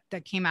 right, that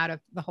came out of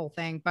the whole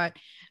thing, but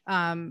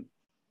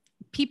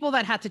people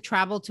that had to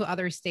travel to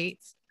other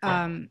states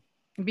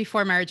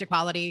before marriage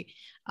equality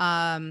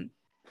to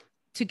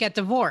get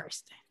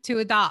divorced, to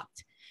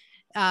adopt.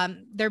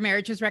 Their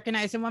marriage was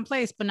recognized in one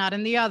place, but not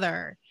in the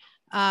other.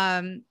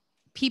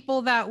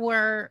 People that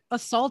were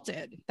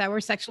assaulted, that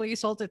were sexually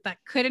assaulted, that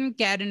couldn't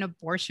get an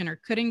abortion or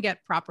couldn't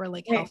get proper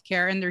like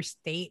healthcare in their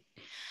state.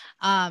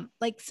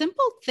 Like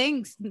simple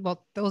things.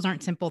 Well, those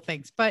aren't simple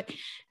things, but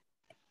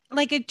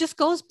like it just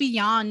goes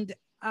beyond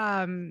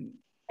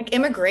like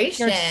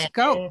immigration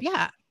scope.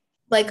 Yeah.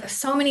 Like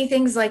so many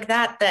things like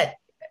that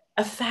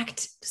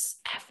affect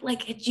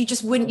like you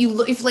just wouldn't, you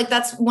look if like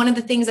that's one of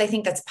the things I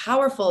think that's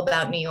powerful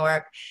about New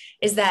York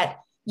is that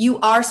you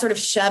are sort of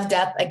shoved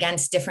up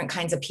against different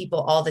kinds of people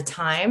all the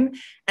time.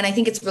 And I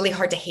think it's really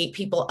hard to hate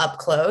people up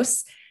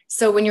close.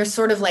 So when you're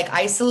sort of like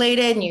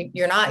isolated and you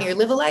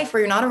live a life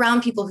where you're not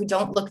around people who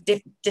don't look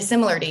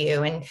dissimilar to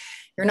you, and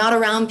you're not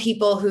around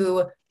people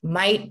who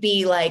might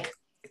be like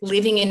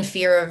living in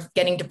fear of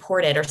getting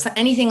deported or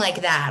anything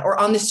like that, or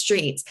on the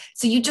streets.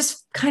 So you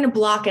just kind of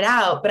block it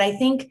out. But I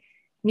think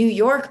New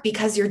York,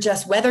 because you're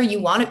just, whether you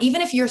want to,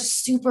 even if you're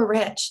super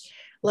rich,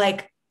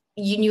 like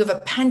you have a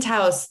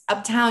penthouse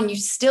uptown, you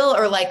still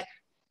are like,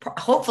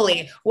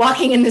 hopefully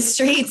walking in the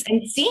streets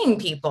and seeing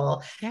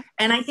people. Yeah.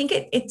 And I think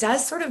it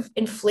does sort of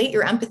inflate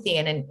your empathy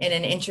in an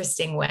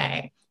interesting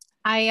way.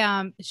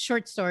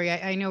 Short story.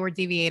 I know we're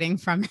deviating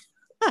from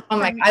oh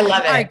my, I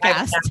love it. I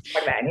don't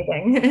talk about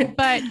anything.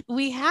 But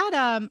we had,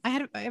 I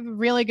have a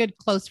really good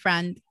close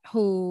friend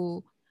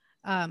whose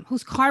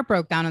car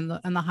broke down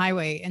on the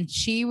highway, and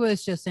she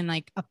was just in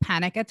like a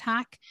panic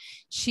attack.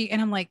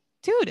 And I'm like,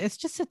 dude, it's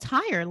just a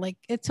tire. Like,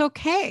 it's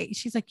okay.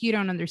 She's like, you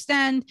don't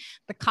understand.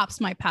 The cops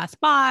might pass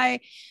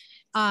by.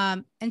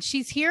 And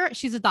she's here.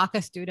 She's a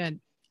DACA student.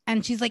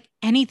 And she's like,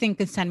 anything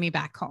can send me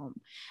back home.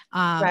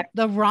 Right.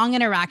 The wrong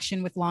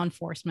interaction with law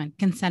enforcement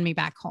can send me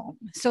back home.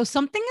 So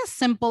something as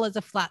simple as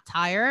a flat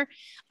tire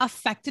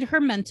affected her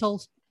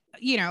mental,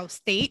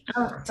 state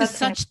to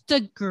such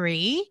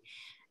degree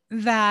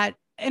that,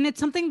 and it's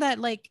something that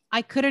like,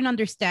 I couldn't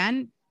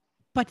understand,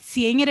 but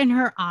seeing it in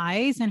her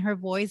eyes and her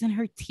voice and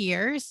her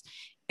tears,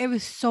 it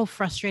was so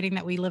frustrating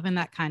that we live in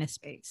that kind of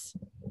space.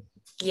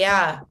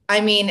 Yeah.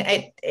 I mean,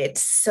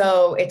 it's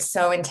so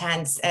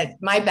intense.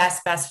 My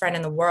best friend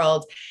in the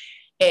world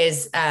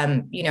is, a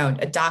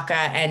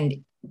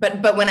DACA.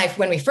 But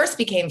when we first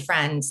became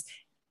friends,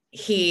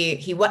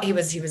 he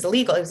was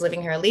illegal. He was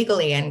living here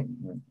illegally.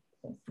 And,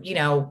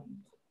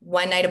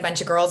 one night a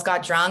bunch of girls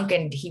got drunk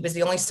and he was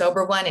the only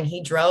sober one, and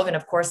he drove, and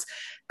of course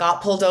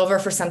got pulled over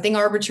for something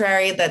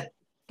arbitrary that,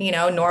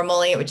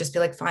 normally it would just be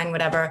like, fine,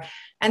 whatever.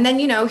 And then,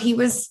 he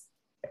was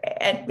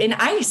in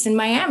ICE in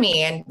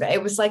Miami, and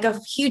it was like a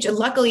huge,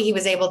 luckily he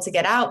was able to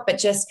get out, but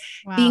just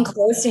being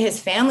close to his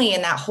family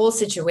in that whole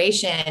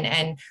situation,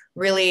 and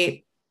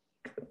really,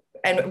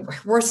 and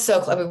we're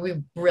so close,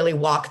 we really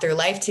walk through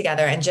life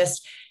together, and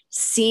just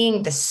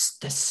seeing the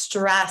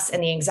stress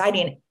and the anxiety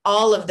in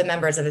all of the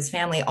members of his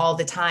family all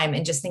the time.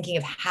 And just thinking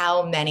of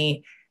how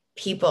many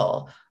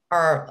people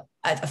are,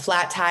 a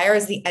flat tire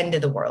is the end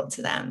of the world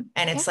to them.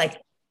 And it's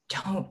like,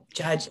 don't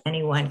judge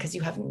anyone because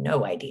you have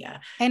no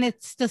idea. And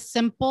it's the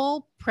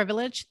simple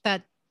privilege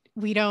that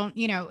we don't,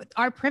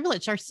 our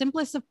privilege, our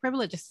simplest of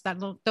privileges that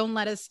don't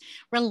let us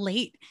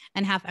relate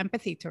and have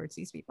empathy towards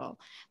these people,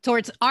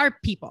 towards our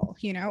people,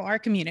 our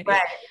community.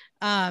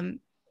 Right.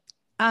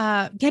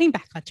 Getting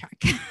back on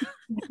track.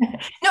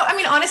 No, I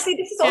mean, honestly,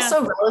 this is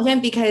also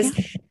relevant because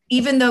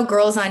even though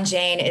Girls on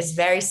Jane is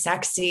very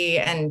sexy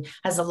and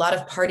has a lot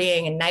of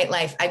partying and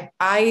nightlife,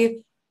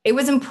 it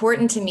was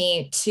important to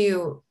me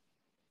to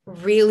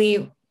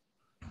really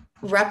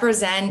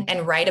represent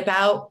and write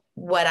about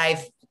what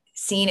I've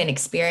seen and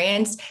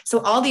experienced.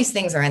 So all these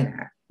things are in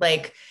there.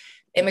 Like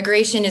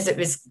immigration it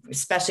was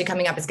especially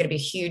coming up is going to be a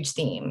huge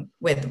theme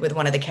with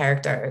one of the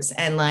characters.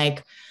 And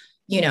like,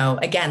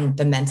 again,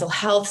 the mental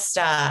health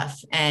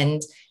stuff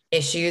and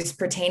issues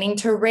pertaining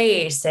to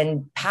race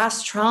and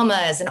past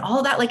traumas and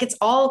all that. Like it's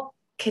all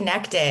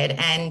connected.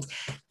 And,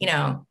 you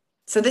know,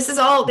 so this is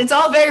all, it's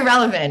all very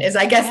relevant is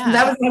I guess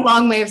that was my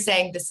long way of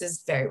saying this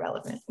is very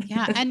relevant.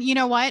 Yeah. And you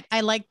know what?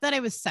 I liked that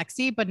it was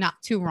sexy, but not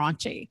too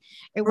raunchy.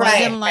 It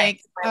wasn't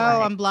like,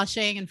 oh, I'm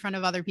blushing in front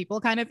of other people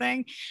kind of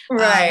thing.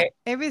 Right.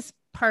 It was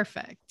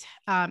perfect.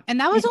 And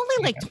that was only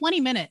like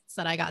 20 minutes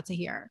that I got to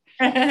hear.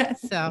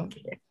 So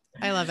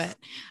I love it.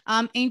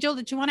 Angel,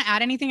 did you want to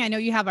add anything? I know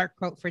you have our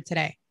quote for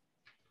today.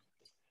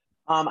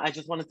 I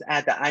just wanted to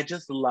add that I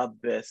just love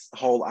this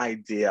whole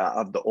idea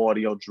of the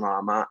audio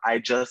drama. I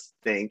just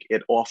think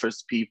it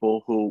offers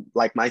people who,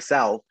 like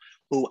myself,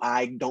 who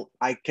I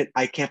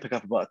can't pick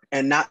up a book,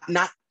 and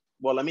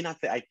well, let me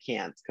not say I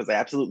can't, because I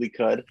absolutely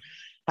could.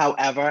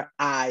 However,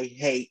 I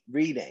hate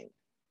reading.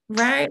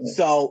 Right.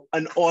 So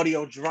an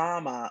audio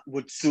drama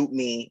would suit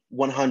me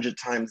 100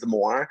 times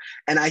more.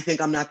 And I think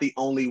I'm not the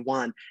only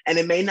one. And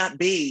it may not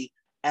be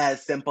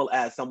as simple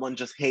as someone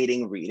just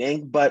hating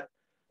reading, but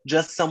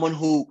just someone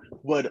who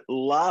would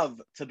love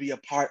to be a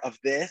part of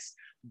this,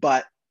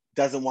 but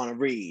doesn't want to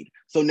read.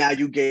 So now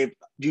you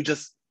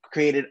just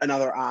created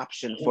another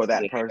option for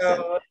that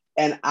person.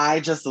 And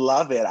I just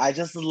love it. I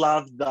just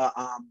love the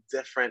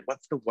different,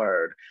 what's the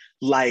word?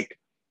 Like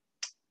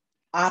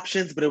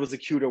options, but it was a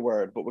cuter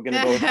word, but we're going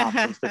to go with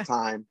options for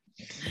time.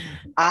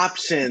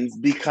 Options,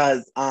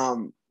 because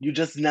you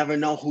just never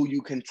know who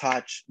you can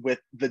touch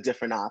with the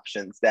different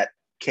options that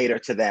cater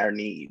to their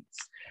needs.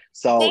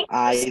 So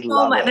I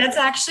love it. That's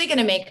actually going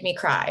to make me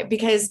cry,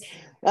 because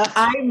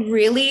I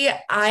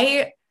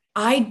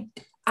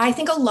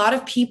think a lot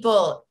of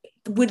people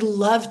would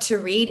love to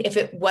read if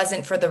it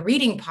wasn't for the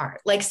reading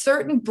part. Like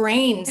certain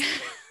brains,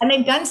 and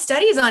they've done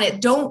studies on it,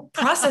 don't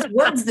process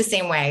words the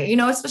same way, you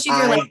know, especially if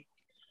you're like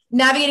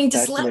navigating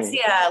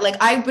dyslexia. Like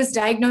I was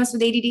diagnosed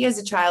with ADD as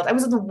a child. I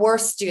was the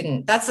worst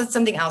student. That's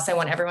something else I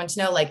want everyone to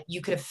know. Like you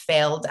could have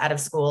failed out of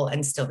school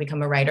and still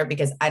become a writer,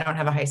 because I don't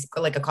have a high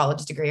school, like a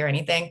college degree or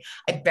anything.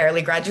 I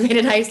barely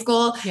graduated high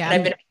school, and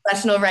I've been a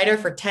professional writer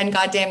for 10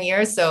 goddamn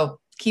years. So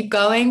keep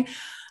going.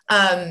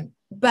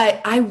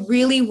 But I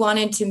really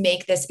wanted to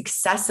make this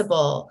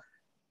accessible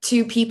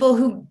to people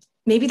who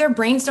maybe their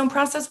brains don't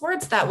process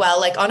words that well,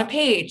 like on a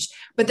page,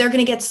 but they're going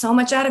to get so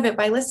much out of it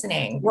by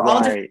listening. We're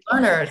all different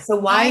learners. So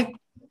why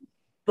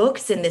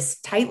books in this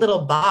tight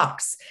little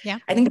box? Yeah.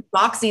 I think the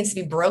box needs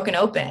to be broken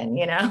open,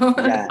 you know?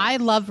 Yeah. I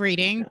love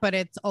reading, but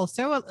it's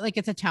also like,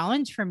 it's a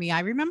challenge for me. I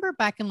remember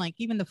back in like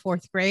even the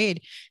 4th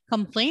grade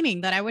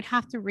complaining that I would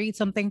have to read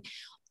something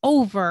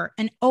over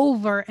and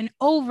over and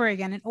over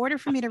again in order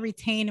for me to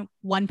retain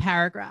one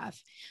paragraph.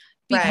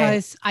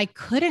 Because I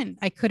couldn't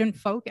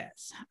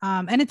focus.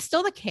 And it's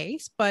still the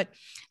case, but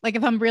like,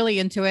 if I'm really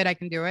into it, I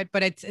can do it,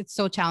 but it's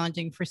so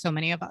challenging for so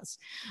many of us.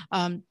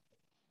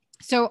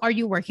 So are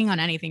you working on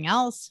anything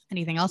else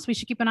we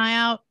should keep an eye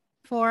out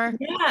for?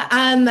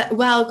 Yeah.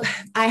 Well,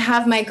 I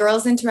have my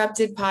Girls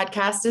Interrupted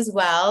podcast as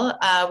well.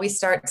 We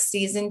start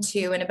season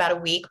 2 in about a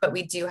week, but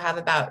we do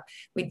have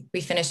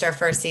we finished our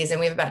first season.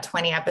 We have about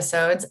 20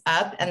 episodes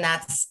up, and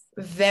that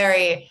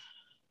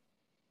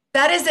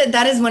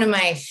is one of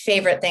my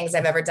favorite things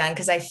I've ever done,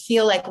 because I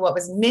feel like what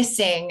was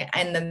missing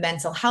in the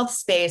mental health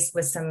space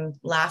was some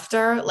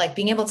laughter, like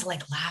being able to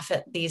like laugh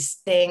at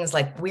these things,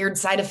 like weird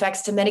side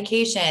effects to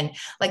medication.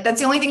 Like that's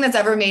the only thing that's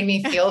ever made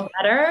me feel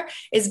better,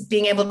 is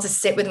being able to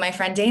sit with my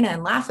friend Dana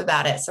and laugh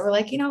about it. So we're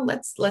like, you know,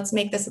 let's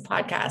make this a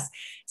podcast.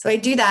 So I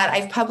do that.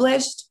 I've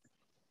published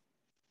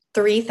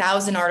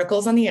 3,000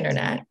 articles on the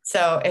internet.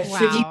 So if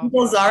you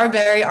Google Zara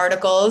Berry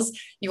articles,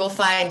 you will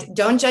find,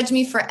 don't judge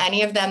me for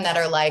any of them that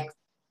are like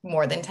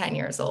more than 10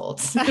 years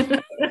old.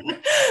 But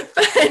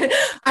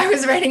I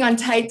was writing on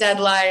tight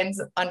deadlines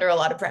under a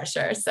lot of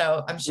pressure.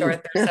 So I'm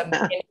sure there's some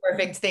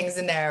imperfect things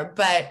in there,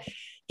 but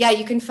yeah,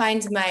 you can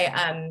find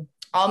my,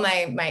 all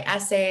my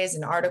essays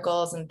and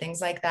articles and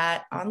things like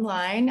that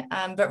online.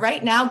 But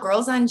right now,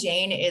 Girls on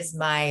Jane is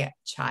my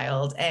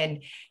child,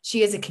 and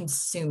she is a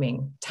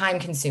time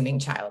consuming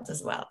child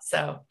as well.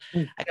 So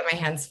I got my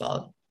hands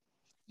full.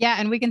 Yeah.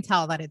 And we can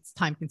tell that it's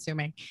time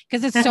consuming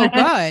because it's so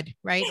good,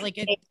 right? Like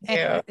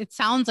it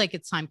sounds like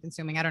it's time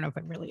consuming. I don't know if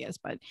it really is,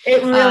 but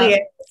it really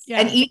is.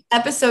 Yeah. And each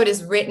episode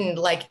is written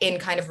like in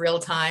kind of real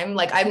time.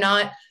 Like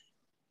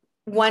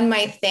one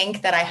might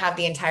think that I have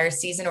the entire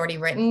season already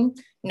written.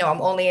 No,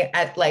 I'm only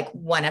at like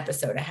one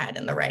episode ahead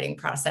in the writing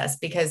process,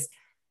 because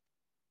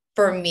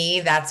for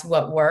me, that's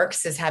what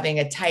works, is having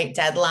a tight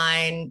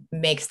deadline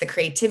makes the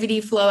creativity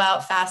flow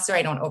out faster.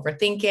 I don't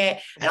overthink it.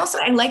 And also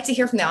I like to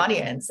hear from the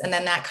audience. And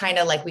then that kind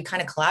of like, we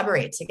kind of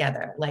collaborate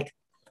together. Like,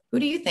 who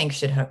do you think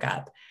should hook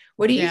up?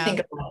 What do you think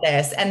about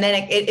this? And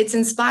then it's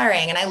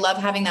inspiring. And I love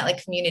having that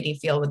like community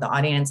feel with the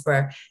audience,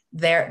 where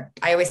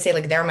I always say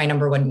like, they're my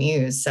number one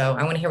muse. So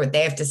I want to hear what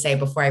they have to say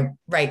before I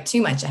write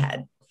too much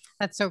ahead.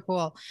 That's so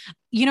cool.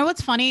 You know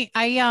what's funny?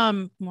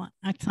 Well,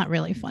 it's not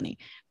really funny,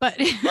 but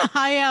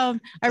I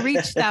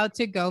reached out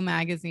to Go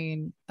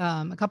Magazine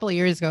a couple of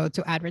years ago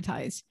to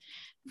advertise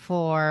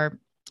for,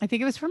 I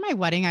think it was for my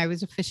wedding. I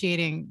was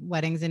officiating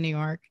weddings in New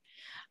York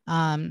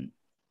back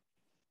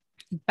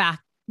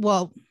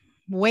well,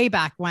 way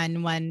back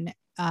when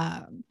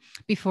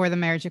before the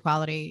Marriage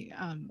Equality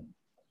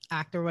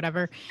Act or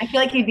whatever. I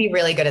feel like you'd be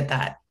really good at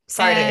that.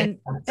 Sorry.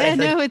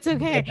 No, it's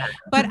okay.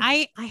 But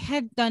I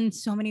had done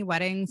so many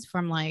weddings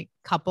from like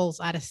couples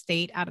out of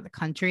state, out of the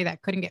country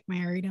that couldn't get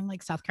married in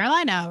like South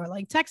Carolina or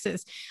like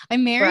Texas. I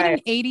married an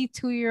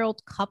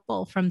 82-year-old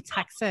couple from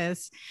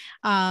Texas.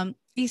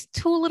 These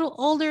two little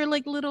older,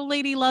 like little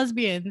lady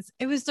lesbians.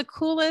 It was the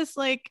coolest,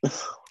 like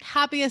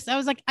happiest. I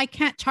was like, I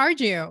can't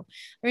charge you.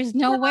 There's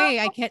no way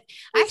I can't.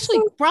 I actually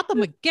brought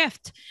them a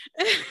gift.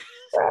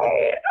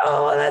 Right.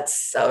 Oh, that's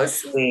so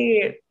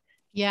sweet.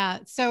 Yeah.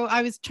 So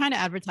I was trying to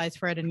advertise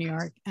for it in New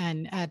York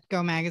and at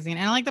Go Magazine,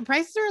 and like the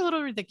prices are a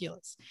little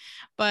ridiculous,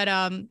 but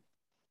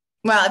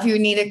well, if you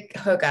need a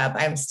hookup,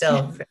 I'm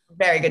still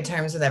very good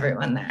terms with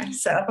everyone there.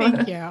 So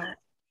thank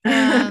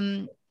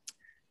you.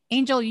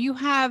 Angel, you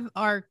have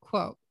our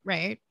quote,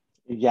 right?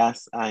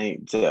 Yes, I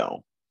do.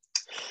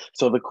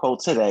 So the quote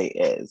today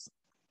is,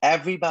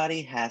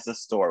 everybody has a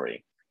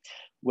story.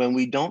 When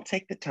we don't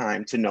take the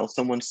time to know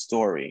someone's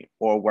story,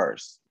 or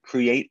worse,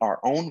 create our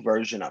own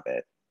version of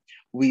it,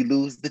 we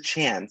lose the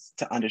chance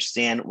to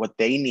understand what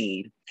they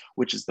need,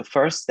 which is the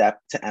first step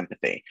to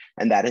empathy.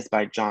 And that is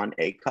by Jon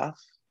Acuff.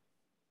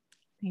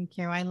 Thank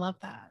you. I love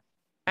that.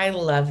 I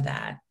love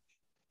that.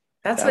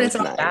 That's what it's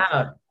all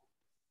about.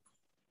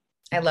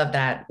 I love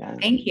that. Yeah.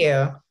 Thank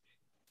you.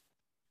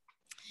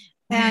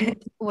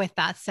 And with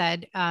that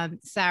said,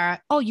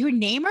 Sarah, your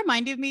name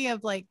reminded me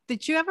of like,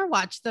 did you ever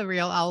watch The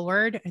Real L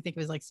Word? I think it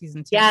was like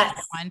season 2. Yes.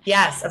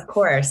 Yes, of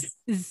course.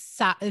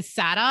 Sada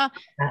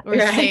or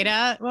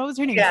Sada? What was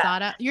her name? Yeah.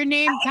 Sada. Your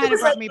name kind of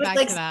brought me back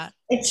to that.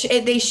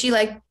 She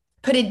like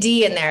put a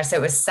D in there. So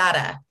it was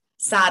Sada,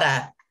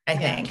 I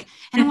think.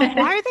 And I'm like,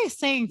 why are they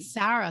saying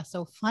Sarah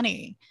so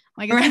funny?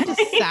 Like, it's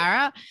just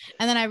Sarah.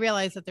 And then I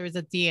realized that there was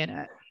a D in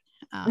it.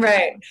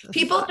 Right.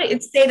 People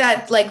say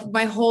that like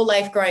my whole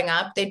life growing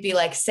up, they'd be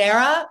like,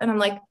 Sarah. And I'm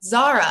like,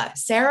 Zara,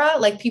 Sarah.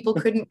 Like people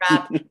couldn't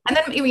rap. And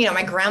then,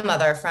 my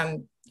grandmother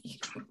from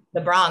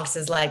the Bronx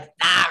is like,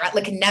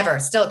 never,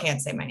 still can't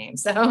say my name.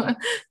 So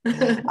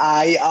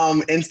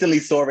I instantly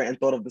saw it and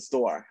thought of the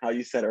store, how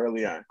you said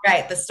earlier.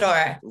 Right. The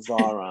store.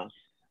 Zara.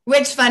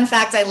 Which, fun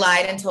fact, I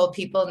lied and told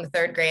people in the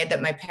 3rd grade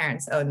that my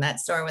parents owned that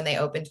store when they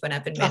opened one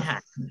up in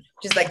Manhattan,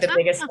 which is like the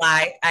biggest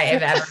lie I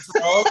have ever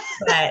told.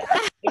 But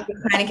it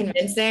was kind of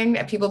convincing.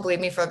 People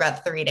believed me for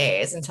about 3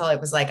 days until it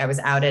was like I was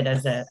outed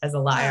as a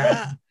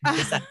liar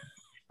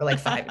for like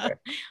 5 years.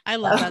 I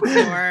love that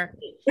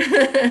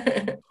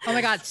store. Oh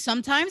my God.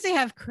 Sometimes they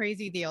have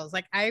crazy deals.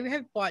 Like I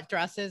have bought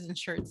dresses and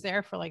shirts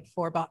there for like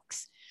 $4.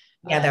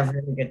 Yeah, they're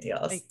really good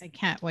deals. I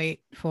can't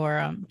wait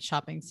for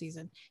shopping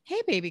season.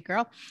 Hey, baby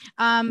girl.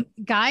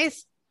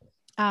 Guys,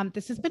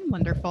 this has been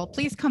wonderful.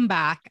 Please come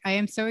back. I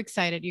am so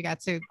excited you got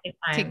to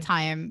take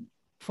time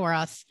for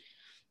us.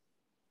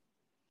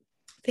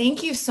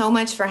 Thank you so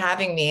much for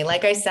having me.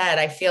 Like I said,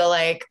 I feel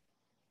like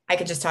I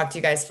could just talk to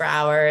you guys for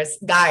hours.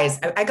 Guys,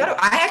 I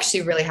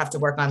actually really have to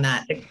work on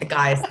that, the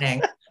guys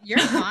thing. You're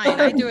fine.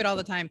 I do it all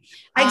the time.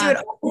 I do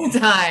it all the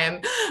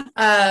time.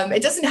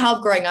 It doesn't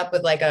help growing up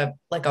with like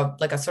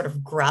a sort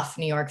of gruff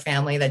New York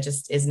family that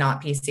just is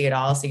not PC at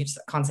all. So you just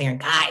constantly hearing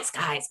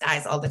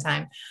guys all the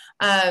time.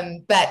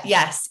 But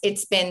yes,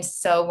 it's been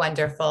so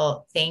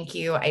wonderful. Thank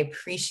you. I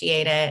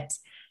appreciate it.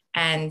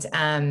 And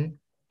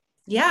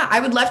I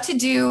would love to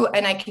do,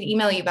 and I can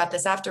email you about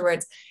this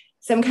afterwards,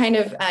 some kind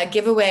of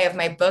giveaway of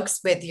my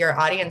books with your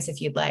audience if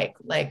you'd like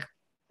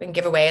and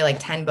give away like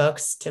 10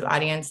 books to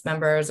audience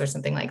members or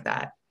something like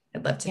that.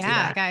 I'd love to do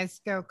that.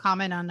 Guys, go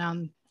comment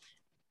on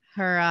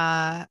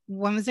her.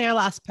 When was their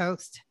last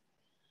post?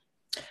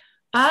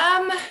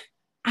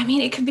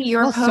 It could be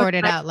your post. Sort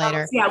it out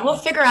later. Yeah, we'll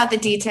figure out the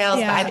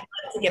details, but I'd love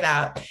to give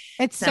out.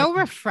 It's so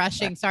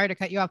refreshing. Sorry to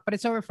cut you off, but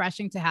it's so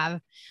refreshing to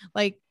have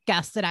like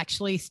guests that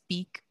actually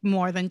speak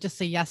more than just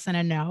a yes and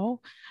a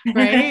no,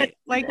 right?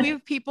 Like we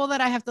have people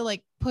that I have to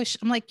like push.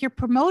 I'm like, you're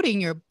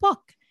promoting your book.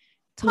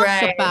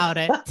 Talk about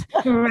it.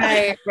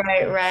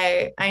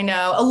 Right. I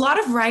know. A lot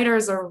of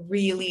writers are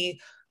really,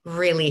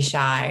 really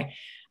shy,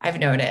 I've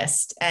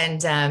noticed.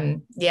 And I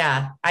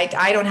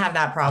don't have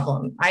that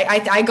problem.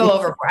 I go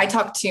over, I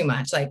talk too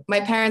much. Like my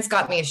parents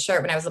got me a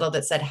shirt when I was little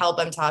that said, help,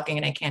 I'm talking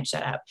and I can't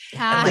shut up.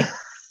 Like,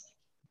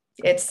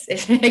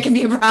 it can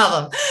be a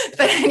problem.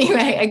 But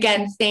anyway,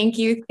 again, thank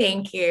you.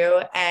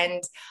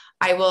 And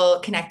I will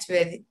connect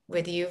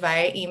with you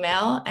via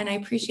email, and I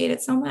appreciate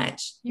it so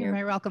much. You're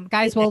very welcome.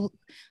 Guys, we'll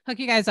hook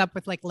you guys up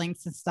with like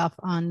links and stuff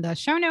on the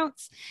show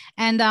notes.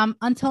 And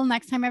until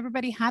next time,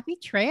 everybody, happy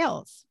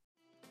trails.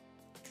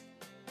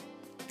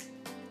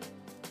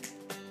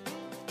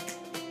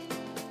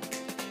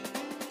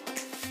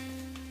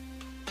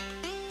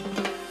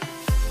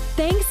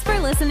 Thanks for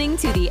listening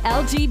to the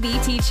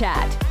LGBT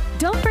Chat.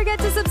 Don't forget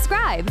to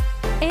subscribe.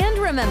 And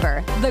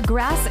remember, the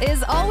grass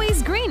is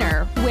always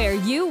greener where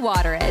you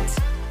water it.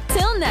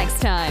 Till next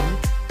time.